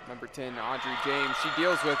number 10, Audrey James. She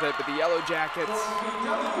deals with it, but the Yellow Jackets,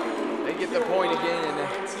 they get the point again.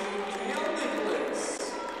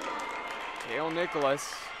 Kale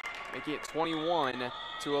Nicholas making it 21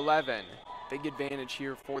 to 11. Big advantage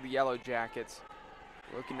here for the Yellow Jackets.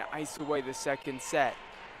 Looking to ice away the second set.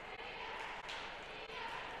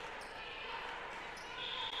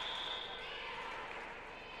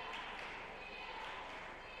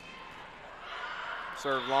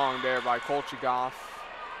 Serve long there by Kolchigoff.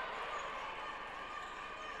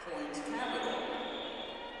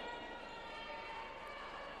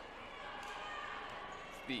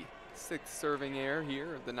 The 6th serving error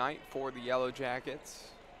here of the night for the Yellow Jackets.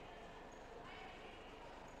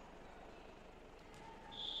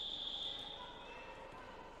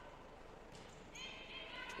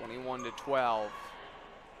 (21 to 12).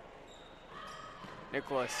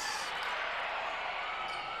 Nicholas.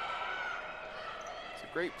 It's a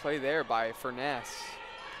great play there by Furness.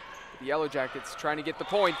 The Yellow Jackets trying to get the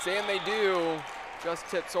points, and they do. Just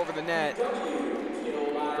tips over the net.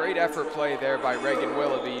 Great effort play there by Reagan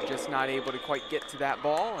Willoughby, just not able to quite get to that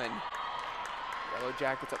ball, and Yellow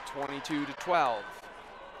Jackets up 22 to 12.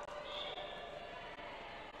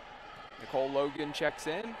 Nicole Logan checks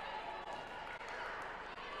in.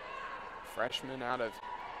 Freshman out of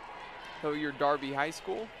Hilliard Darby High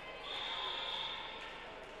School.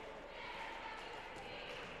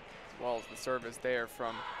 As well as the service there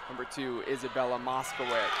from number 2, Isabella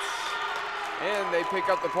Moskowitz. And they pick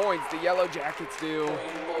up the points, the Yellow Jackets do.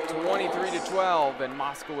 23 to 12, and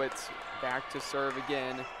Moskowitz back to serve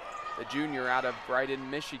again. The junior out of Brighton,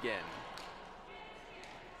 Michigan.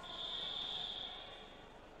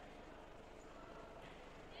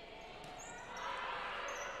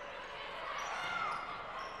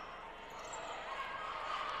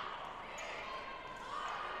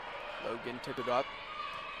 Logan took it up.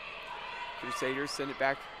 Crusaders send it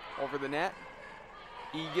back over the net.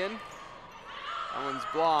 Egan. That one's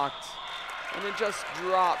blocked. And it just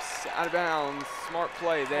drops out of bounds. Smart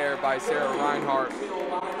play there by Sarah Reinhardt.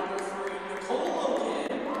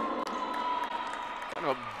 Kind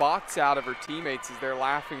of a box out of her teammates as they're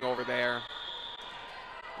laughing over there.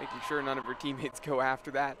 Making sure none of her teammates go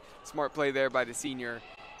after that. Smart play there by the senior.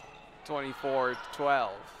 24 to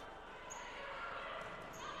 12.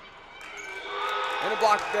 And a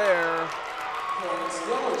block there.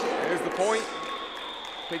 There's the point.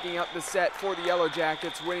 Picking up the set for the Yellow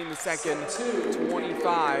Jackets, winning the second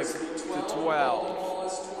 25 to 12.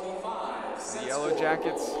 The Yellow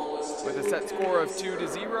Jackets with a set score of 2 to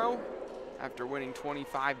 0 after winning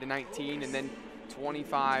 25-19 and then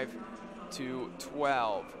 25-12.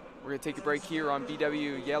 We're going to take a break here on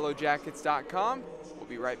bwyellowjackets.com. We'll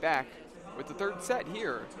be right back with the third set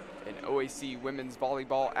here in OAC women's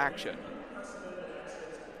volleyball action.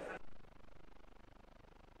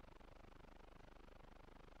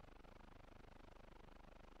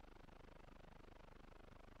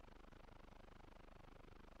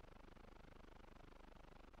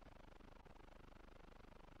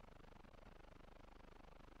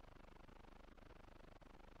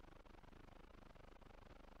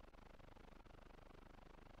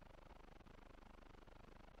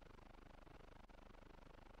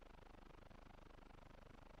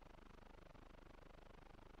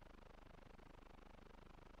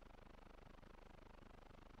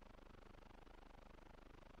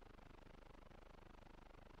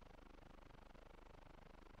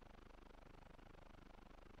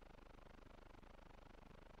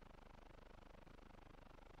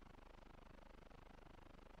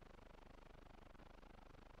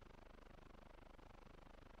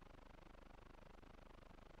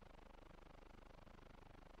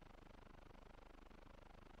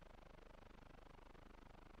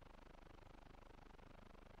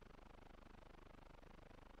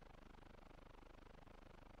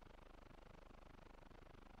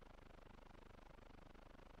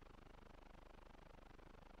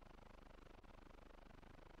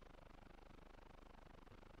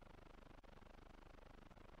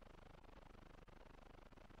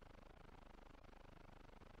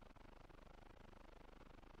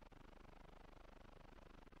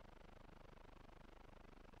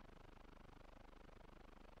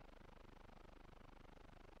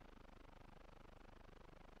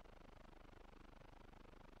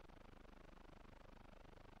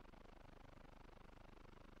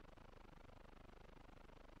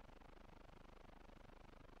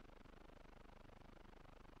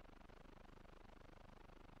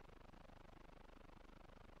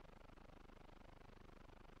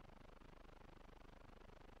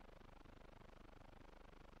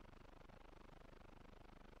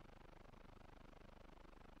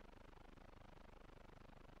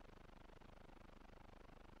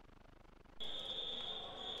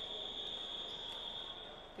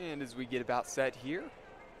 And as we get about set here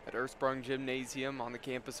at Ursprung Gymnasium on the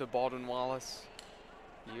campus of Baldwin Wallace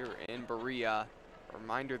here in Berea, a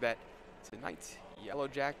reminder that tonight's Yellow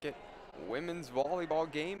Jacket women's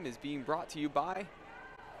volleyball game is being brought to you by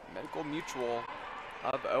Medical Mutual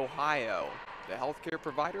of Ohio, the healthcare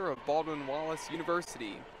provider of Baldwin Wallace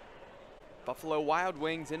University, Buffalo Wild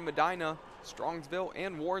Wings in Medina, Strongsville,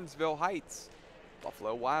 and Warrensville Heights.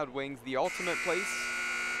 Buffalo Wild Wings, the ultimate place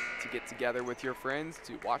to get together with your friends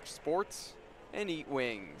to watch sports and eat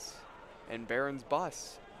wings. And Barron's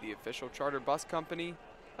Bus, the official charter bus company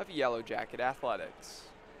of Yellow Jacket Athletics.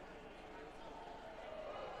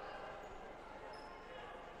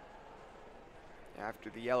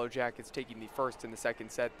 After the Yellow Jackets taking the first and the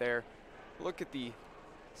second set there, look at the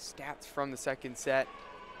stats from the second set.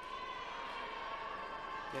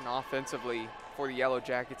 Again, offensively for the Yellow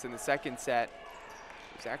Jackets in the second set,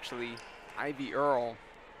 it was actually Ivy Earl,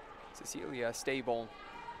 Cecilia Stable,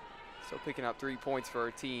 still picking up 3 points for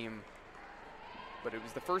her team. But it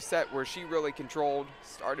was the first set where she really controlled,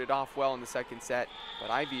 started off well in the second set, but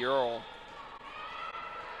Ivy Earl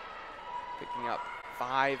picking up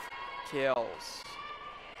 5 kills.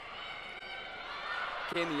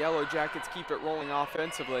 Can the Yellow Jackets keep it rolling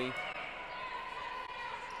offensively?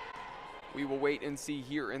 We will wait and see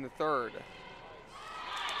here in the third.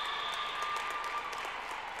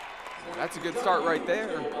 That's a good start right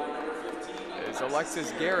there. It's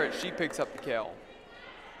Alexis Garrett, she picks up the kill.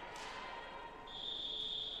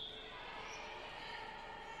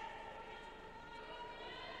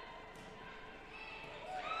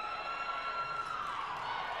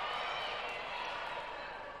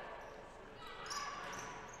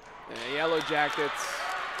 And the Yellow Jackets,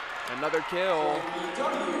 another kill,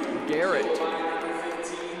 Garrett.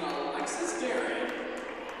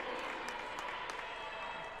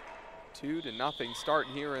 2-0 start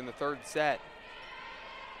here in the third set.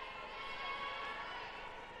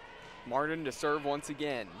 Martin to serve once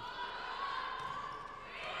again.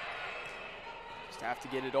 Just have to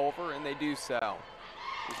get it over, and they do so.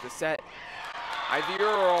 Here's the set. Ivy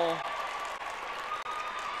Earl.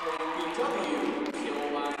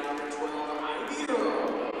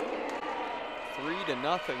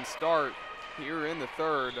 3-0 start here in the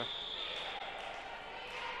third.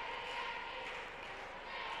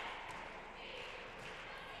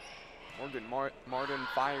 Morgan Martin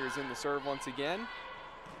fires in the serve once again.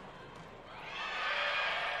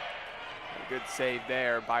 A good save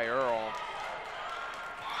there by Earl.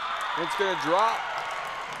 It's going to drop.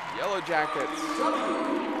 Yellow Jackets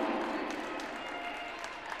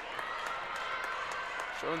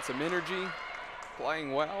showing some energy,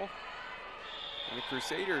 playing well. And the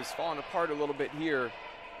Crusaders falling apart a little bit here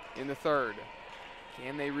in the third.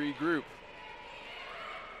 Can they regroup?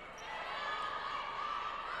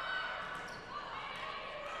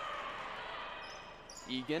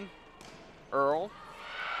 Egan, Earl.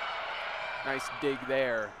 Nice dig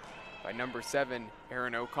there by number 7,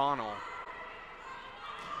 Aaron O'Connell.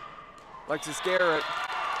 Alexis Garrett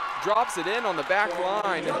drops it in on the back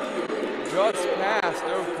line, just past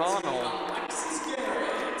O'Connell.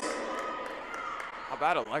 How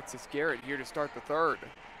about Alexis Garrett here to start the third?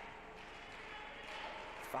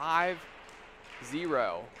 5-0,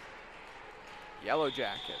 Yellow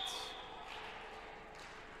Jackets.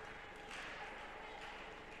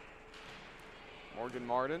 Morgan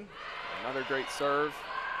Martin, another great serve.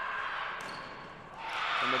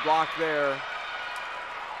 And the block there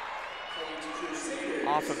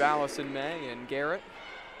off of Allison May, and Garrett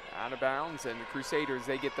out of bounds, and the Crusaders,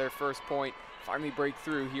 they get their first point, finally break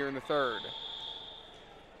through here in the third.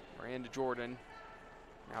 Miranda Jordan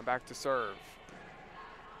now back to serve.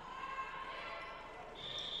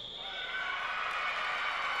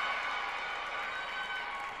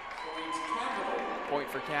 Point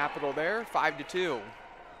for Capital there, 5-2.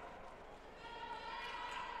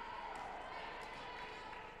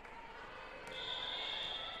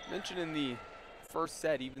 Mentioned in the first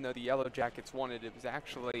set, even though the Yellow Jackets won it, it was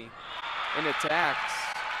actually in attacks.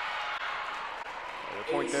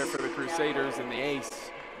 The point there for the Crusaders and the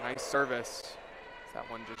ace. Nice service. That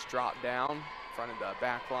one just dropped down in front of the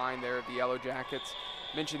back line there of the Yellow Jackets.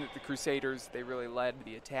 Mentioned that the Crusaders, they really led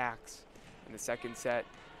the attacks in the second set.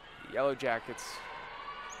 The Yellow Jackets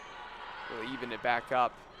really evened it back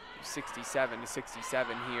up, 67-67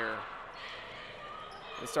 here.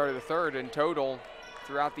 The start of the third in total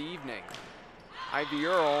throughout the evening. Ivy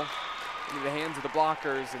Earl into the hands of the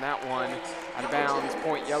blockers, and that one out of bounds,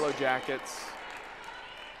 point Yellow Jackets.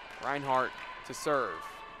 Reinhardt to serve.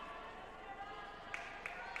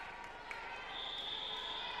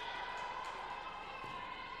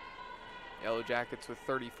 Yellow Jackets with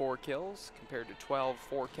 34 kills compared to 12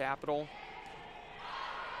 for Capital.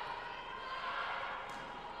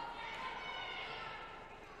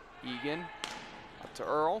 Egan up to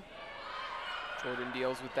Earl. Jordan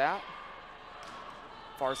deals with that.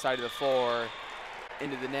 Far side of the floor,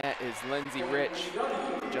 into the net is Lindsay Rich,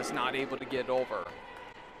 just not able to get over.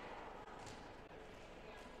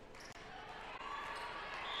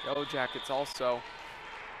 Yellow Jackets also, off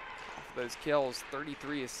of those kills,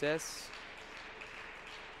 33 assists.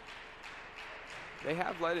 They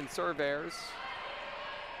have led in serve errors.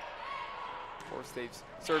 Of course, they've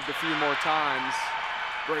served a few more times.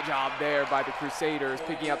 Great job there by the Crusaders,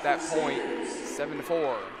 picking up that point,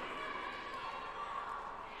 7-4.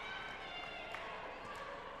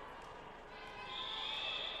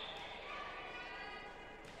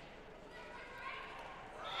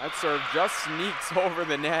 That serve just sneaks over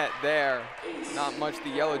the net there. Not much the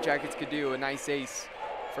Yellow Jackets could do. A nice ace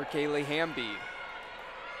for Kaylee Hamby.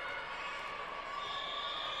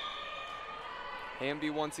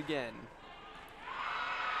 Hamby once again.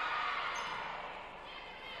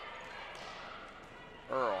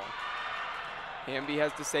 Earl. Hamby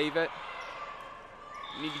has to save it.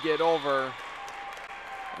 Need to get over.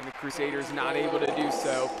 And the Crusaders not able to do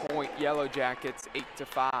so. Point Yellow Jackets,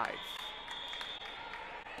 8-5.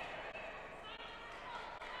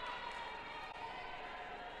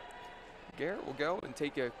 Garrett will go and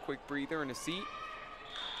take a quick breather and a seat.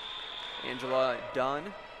 Angela Dunn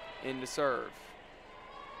in to serve.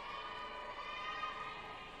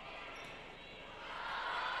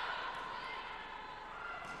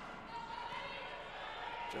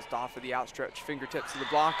 Just off of the outstretched fingertips of the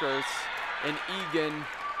blockers, and Egan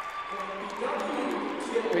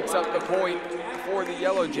picks up the point for the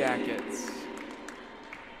Yellow Jackets.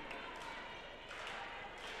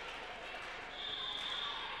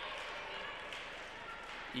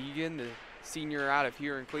 Egan, the senior out of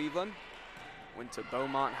here in Cleveland, went to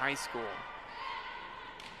Beaumont High School.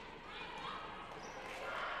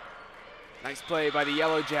 Nice play by the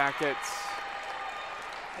Yellow Jackets.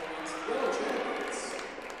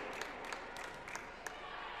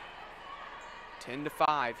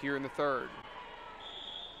 10-5 here in the third.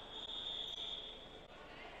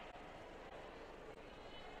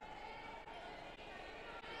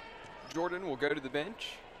 Jordan will go to the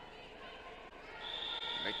bench.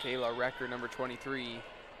 Michaela Recker, number 23,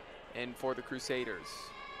 in for the Crusaders.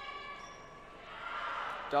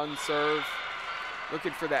 Dunn serve,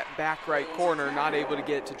 looking for that back right corner, not able to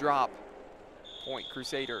get it to drop. Point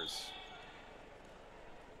Crusaders.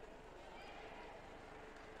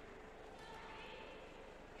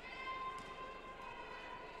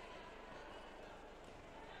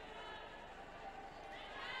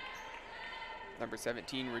 Number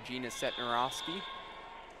 17, Regina Setnarowski.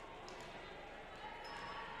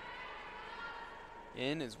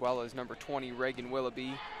 In, as well as number 20, Reagan Willoughby,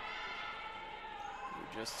 who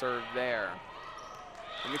just served there.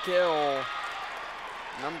 And the kill,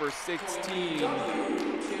 number 16. Kill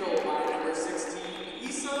by number 16,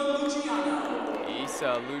 Isa Luciano.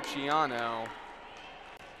 Isa Luciano.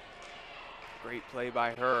 Great play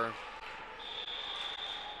by her.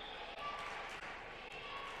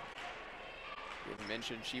 Didn't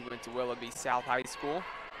mention she went to Willoughby South High School.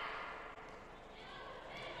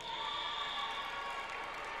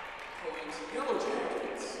 Yellow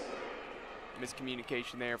Jackets.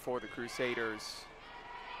 Miscommunication there for the Crusaders.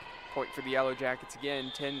 Point for the Yellow Jackets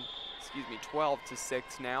again.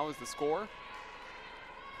 12-6 now is the score.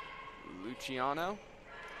 Luciano.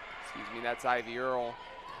 That's Ivy Earl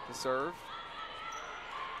to serve.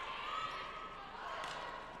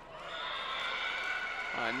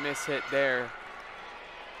 And miss hit there.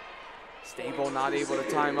 Stable not able to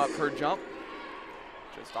time up her jump.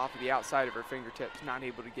 Just off of the outside of her fingertips, not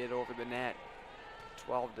able to get over the net.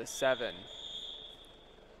 12-7.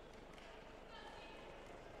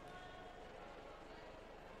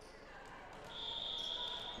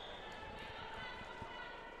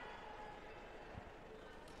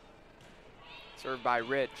 Served by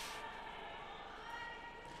Rich.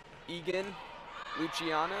 Egan,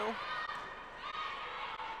 Luciano.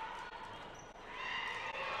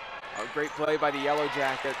 A great play by the Yellow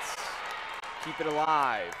Jackets. Keep it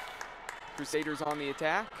alive. Crusaders on the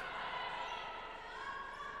attack.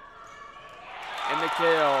 And the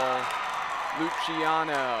kill,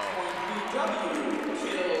 Luciano.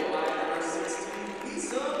 Kill by number 16,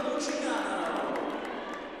 Isa Luciano.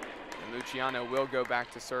 And Luciano will go back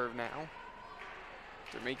to serve now.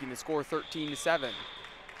 They're making the score 13-7.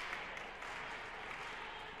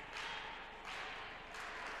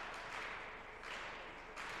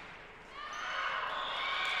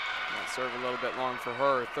 Serve a little bit long for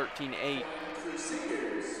her, 13-8.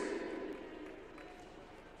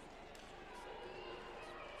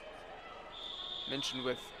 Mentioned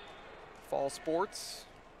with fall sports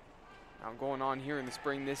now going on here in the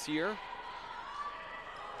spring this year.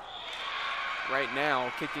 Right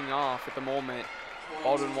now, kicking off at the moment,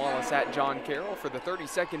 Baldwin Wallace at John Carroll for the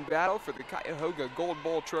 32nd battle for the Cuyahoga Gold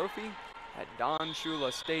Bowl Trophy at Don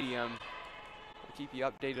Shula Stadium. We'll keep you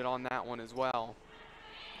updated on that one as well.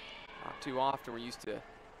 Not too often we're used to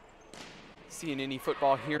seeing any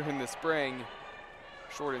football here in the spring.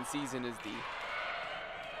 Shortened season is the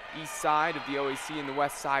east side of the OAC and the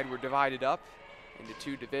west side were divided up into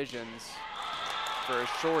two divisions for a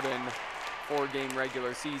shortened 4-game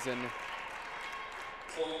regular season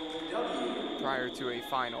prior to a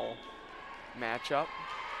final matchup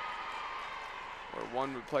where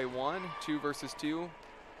one would play one, 2 versus 2,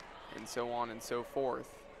 and so on and so forth.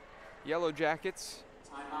 Yellow Jackets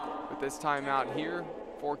with this timeout here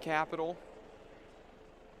for Capital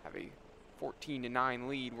have a 14-9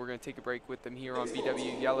 lead. We're going to take a break with them here on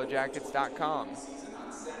bwyellowjackets.com. On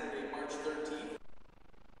Saturday, March 13th.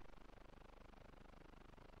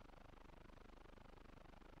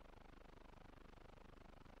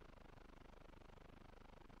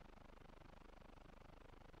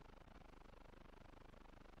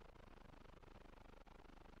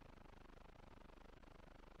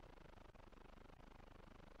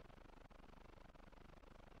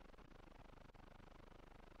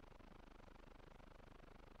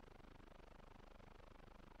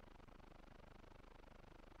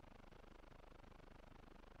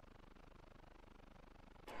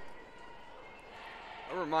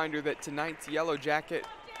 A reminder that tonight's Yellow Jacket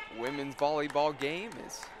women's volleyball game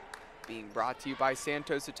is being brought to you by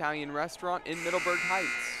Santos Italian Restaurant in Middleburg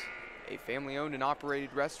Heights, a family-owned and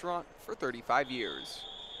operated restaurant for 35 years.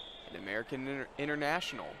 And American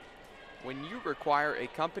International. When you require a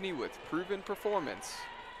company with proven performance,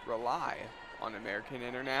 rely on American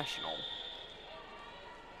International.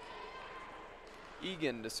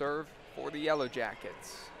 Egan to serve for the Yellow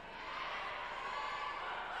Jackets.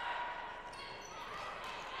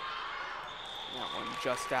 That one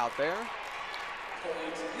just out there.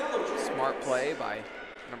 Smart play by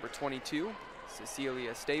number 22,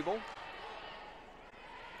 Cecilia Stable.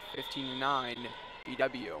 15-9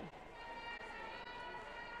 BW.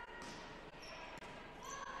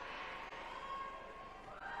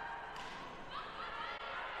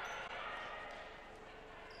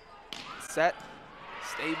 Set,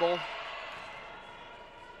 Stable.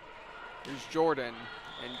 Here's Jordan,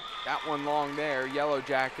 and that one long there. Yellow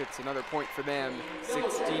Jackets, another point for them,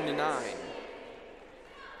 16-9.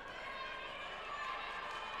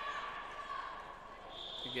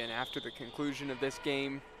 Again, after the conclusion of this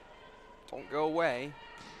game, don't go away.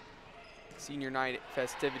 Senior night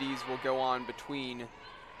festivities will go on between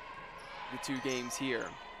the two games here.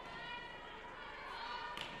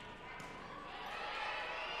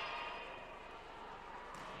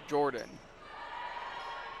 Jordan.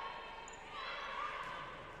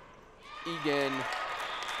 Egan.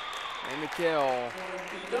 And the kill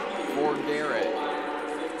for Garrett.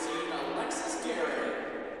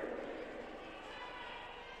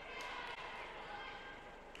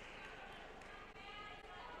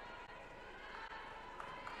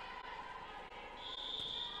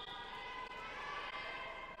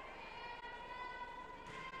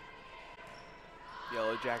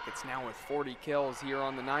 Yellow Jackets now with 40 kills here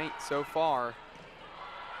on the night so far.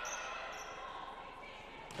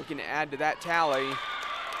 Looking to add to that tally.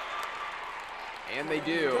 And they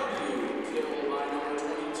do.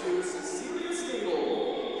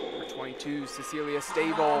 Number 22, Cecilia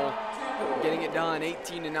Stable, getting it done,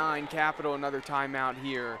 18-9. Capital, another timeout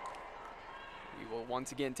here. We will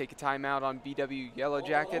once again take a timeout on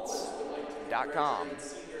bwyellowjackets.com.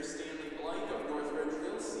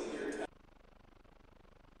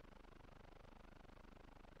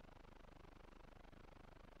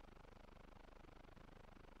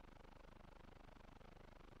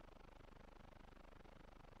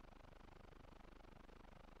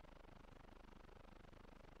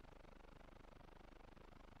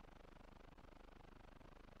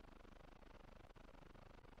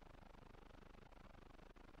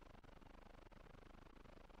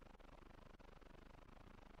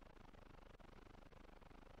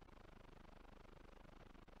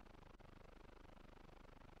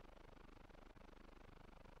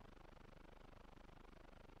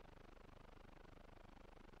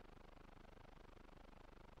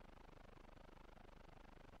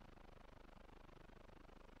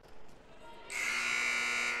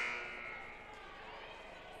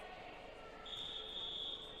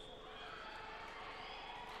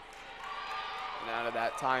 Out of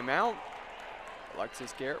that timeout,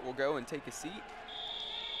 Alexis Garrett will go and take a seat.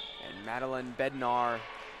 And Madeline Bednar,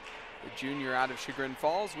 the junior out of Chagrin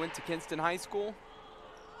Falls, went to Kinston High School.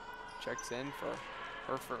 Checks in for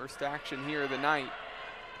her first action here of the night.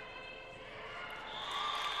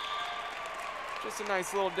 Just a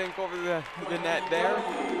nice little dink over the net there.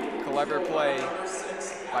 Clever play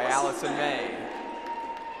by Allison May.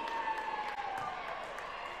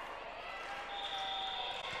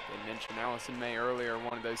 Mentioned Allison May earlier,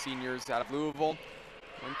 one of those seniors out of Louisville,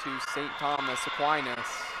 went to St. Thomas Aquinas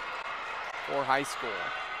for high school.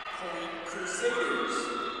 Crusaders.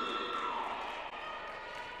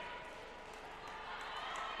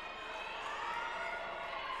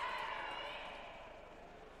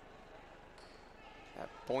 That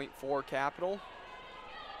point for Capital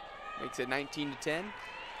makes it 19-10.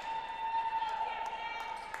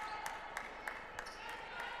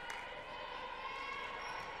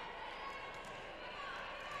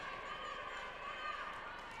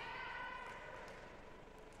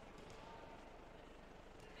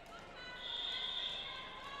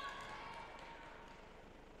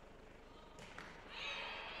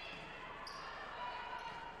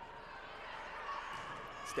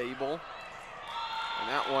 Stable, and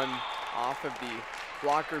that one off of the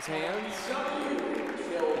blocker's hands.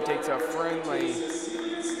 He takes a friendly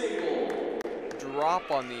drop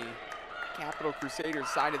on the Capital Crusaders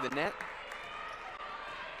side of the net.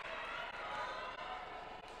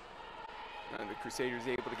 And the Crusaders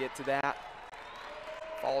able to get to that.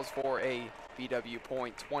 Falls for a BW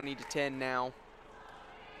point, 20-10 now.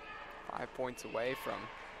 5 points away from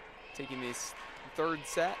taking this third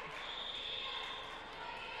set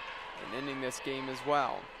and ending this game as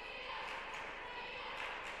well.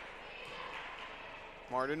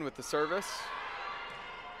 Martin with the service.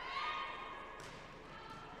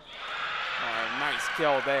 Nice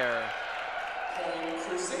kill there.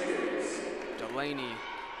 Delaney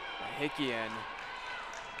Mahikian,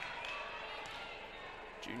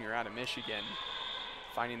 junior out of Michigan,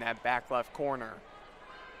 finding that back left corner.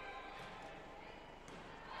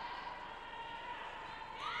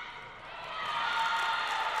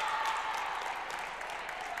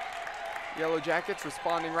 Yellow Jackets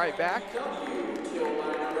responding right back.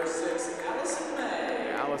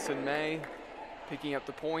 Allison May picking up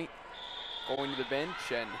the point, going to the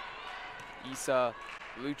bench, and Isa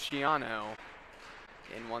Luciano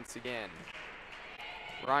in once again.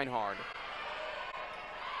 Reinhard.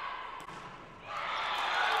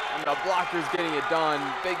 and the blocker's getting it done.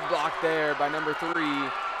 Big block there by number 3,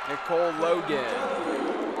 Nicole Logan.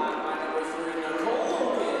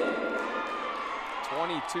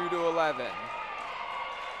 22-11.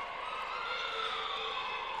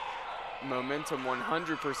 Momentum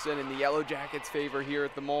 100% in the Yellow Jackets' favor here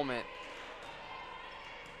at the moment.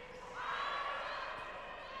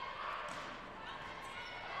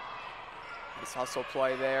 Nice hustle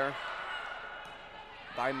play there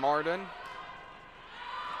by Martin.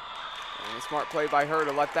 And a smart play by her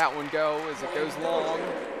to let that one go as it goes long.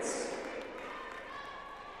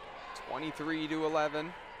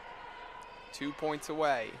 23-11. 2 points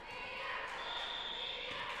away.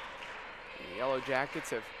 And the Yellow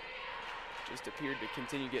Jackets have just appeared to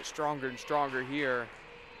continue to get stronger and stronger here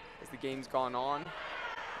as the game's gone on.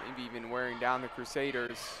 Maybe even wearing down the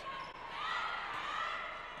Crusaders.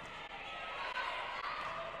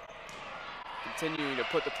 Continuing to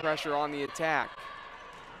put the pressure on the attack.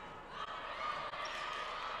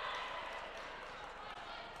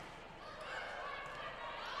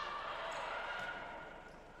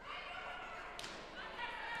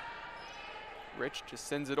 Rich just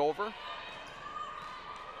sends it over.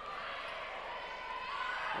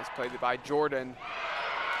 Nice play by Jordan.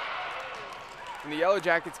 And the Yellow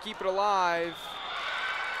Jackets keep it alive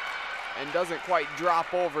and doesn't quite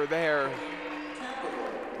drop over there.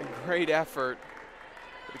 A great effort.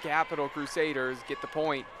 The Capital Crusaders get the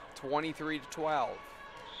point, 23-12.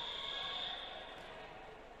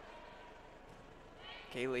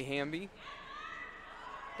 Kaylee Hamby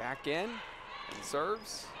back in and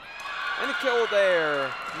serves. And a kill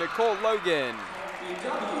there, Nicole Logan. Kill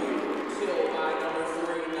by number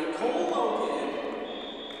 3, Nicole Logan.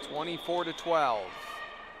 24-12.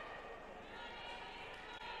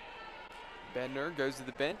 Bedner goes to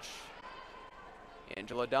the bench.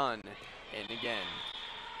 Angela Dunn in again.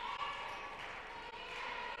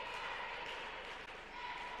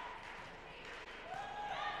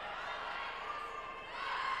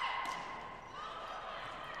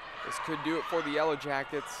 This could do it for the Yellow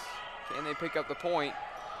Jackets. Can they pick up the point?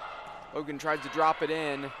 Logan tries to drop it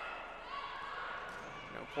in. No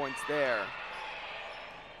points there.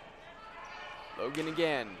 Logan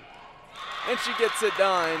again. And she gets it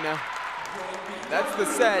done. That's the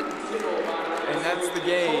set, and that's the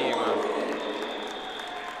game.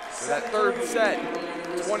 So that third set,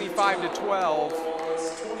 25-12.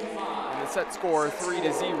 And the set score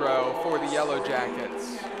 3-0 for the Yellow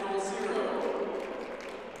Jackets.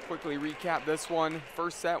 Quickly recap this one.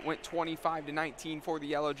 First set went 25-19 for the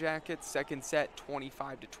Yellow Jackets. Second set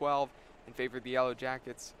 25-12 in favor of the Yellow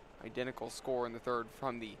Jackets. Identical score in the third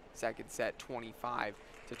from the second set,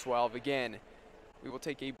 25-12. Again, we will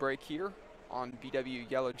take a break here on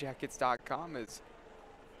bwyellowjackets.com as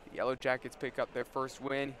the Yellow Jackets pick up their first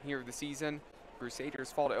win here of the season.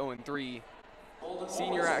 Crusaders fall to 0-3.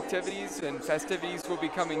 Senior activities and festivities will be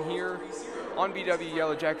coming here on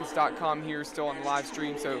bwyellowjackets.com here still on the live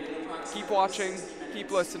stream. So keep watching, keep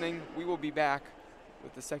listening. We will be back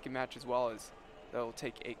with the second match as well as they'll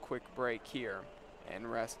take a quick break here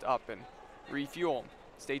and rest up and refuel.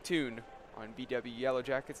 Stay tuned on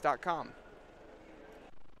bwyellowjackets.com.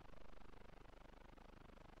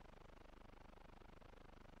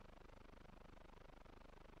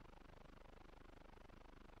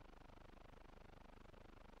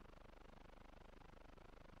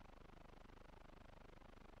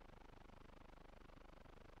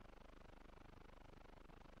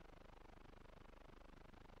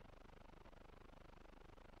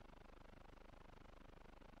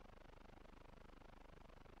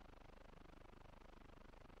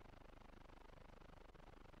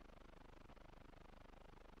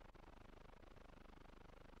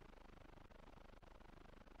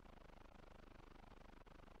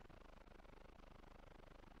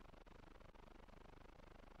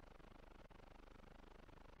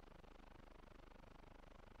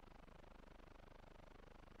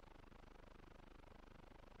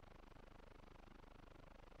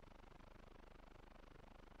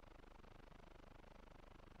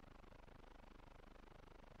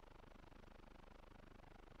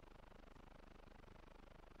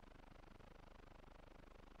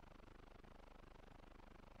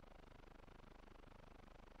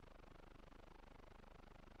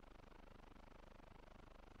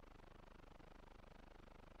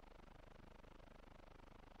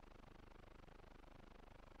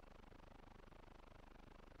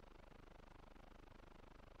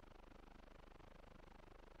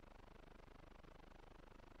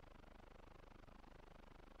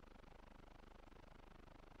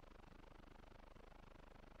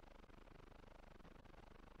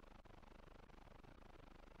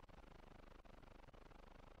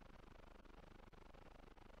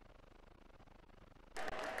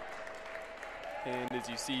 And as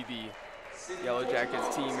you see the Yellow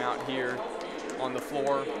Jackets team out here on the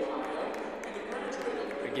floor,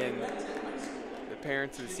 again, the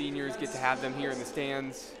parents and the seniors get to have them here in the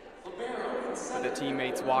stands, but the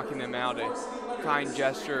teammates walking them out, a kind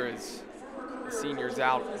gesture as the seniors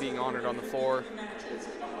out being honored on the floor.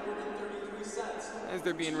 As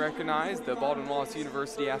they're being recognized, the Baldwin Wallace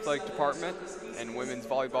University Athletic Department and Women's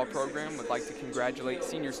Volleyball Program would like to congratulate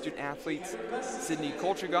senior student athletes Sydney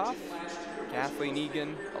Kolchigoff, Kathleen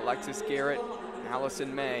Egan, Alexis Garrett,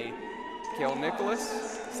 Allison May, Kale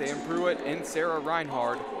Nicholas, Sam Pruitt, and Sarah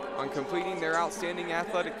Reinhard on completing their outstanding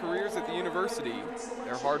athletic careers at the university.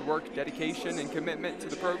 Their hard work, dedication, and commitment to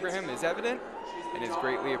the program is evident and is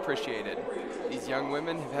greatly appreciated. These young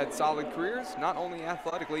women have had solid careers, not only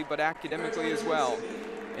athletically, but academically as well.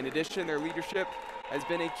 In addition, their leadership has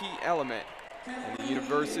been a key element, and the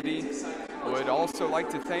university would also like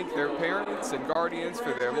to thank their parents and guardians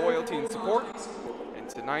for their loyalty and support. And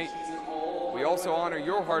tonight, we also honor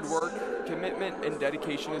your hard work, commitment, and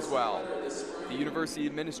dedication as well. The university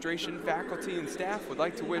administration, faculty, and staff would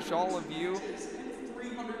like to wish all of you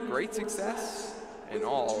great success in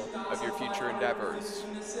all of your future endeavors.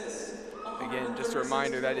 Again, just a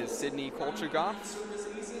reminder, that is Sydney Kolchigoff,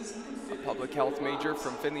 a public health major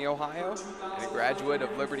from Findlay, Ohio, and a graduate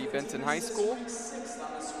of Liberty Benton High School.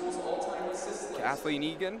 Kathleen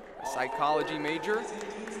Egan, a psychology major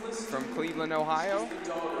from Cleveland, Ohio,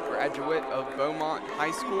 graduate of Beaumont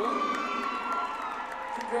High School.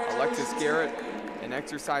 Alexis Garrett, an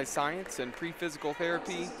exercise science and pre-physical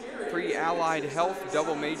therapy, pre-allied health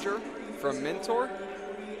double major from Mentor,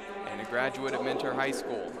 and a graduate of Mentor High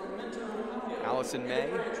School. Allison May,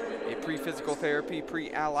 a pre-physical therapy,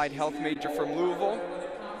 pre-allied health major from Louisville,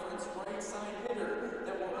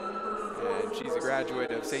 and she's a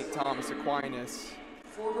graduate of St. Thomas Aquinas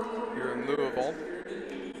here in Louisville.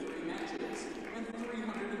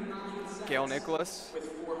 Kale Nicholas,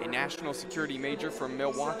 a national security major from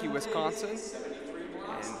Milwaukee, Wisconsin,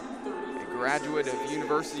 and a graduate of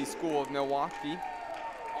University School of Milwaukee.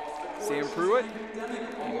 Sam Pruitt,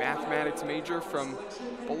 a mathematics major from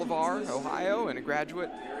Bolivar, Ohio, and a graduate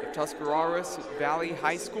of Tuscarawas Valley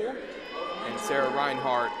High School. And Sarah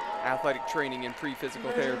Reinhardt, athletic training and pre-physical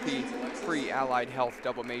therapy, pre-allied health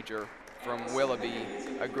double major from Willoughby,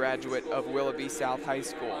 a graduate of Willoughby South High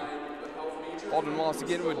School. Baldwin Wallace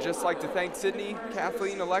again would just like to thank Sydney,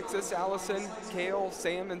 Kathleen, Alexis, Allison, Kale,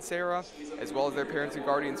 Sam, and Sarah, as well as their parents and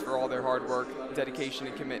guardians for all their hard work, dedication,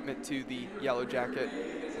 and commitment to the Yellow Jacket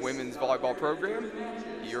women's volleyball program.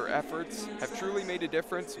 Your efforts have truly made a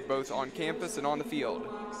difference both on campus and on the field.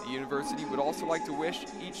 The university would also like to wish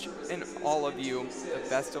each and all of you the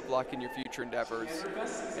best of luck in your future endeavors,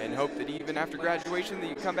 and hope that even after graduation that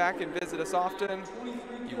you come back and visit us often.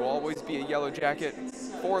 You will always be a Yellow Jacket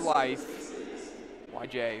for life.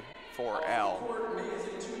 YJ4L.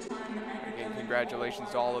 Again, congratulations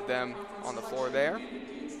to all of them on the floor there.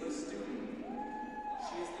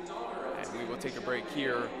 And we will take a break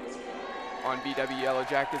here on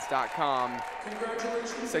bwyellowjackets.com.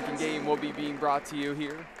 Second game will be being brought to you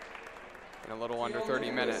here in a little under 30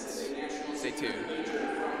 minutes. Stay tuned.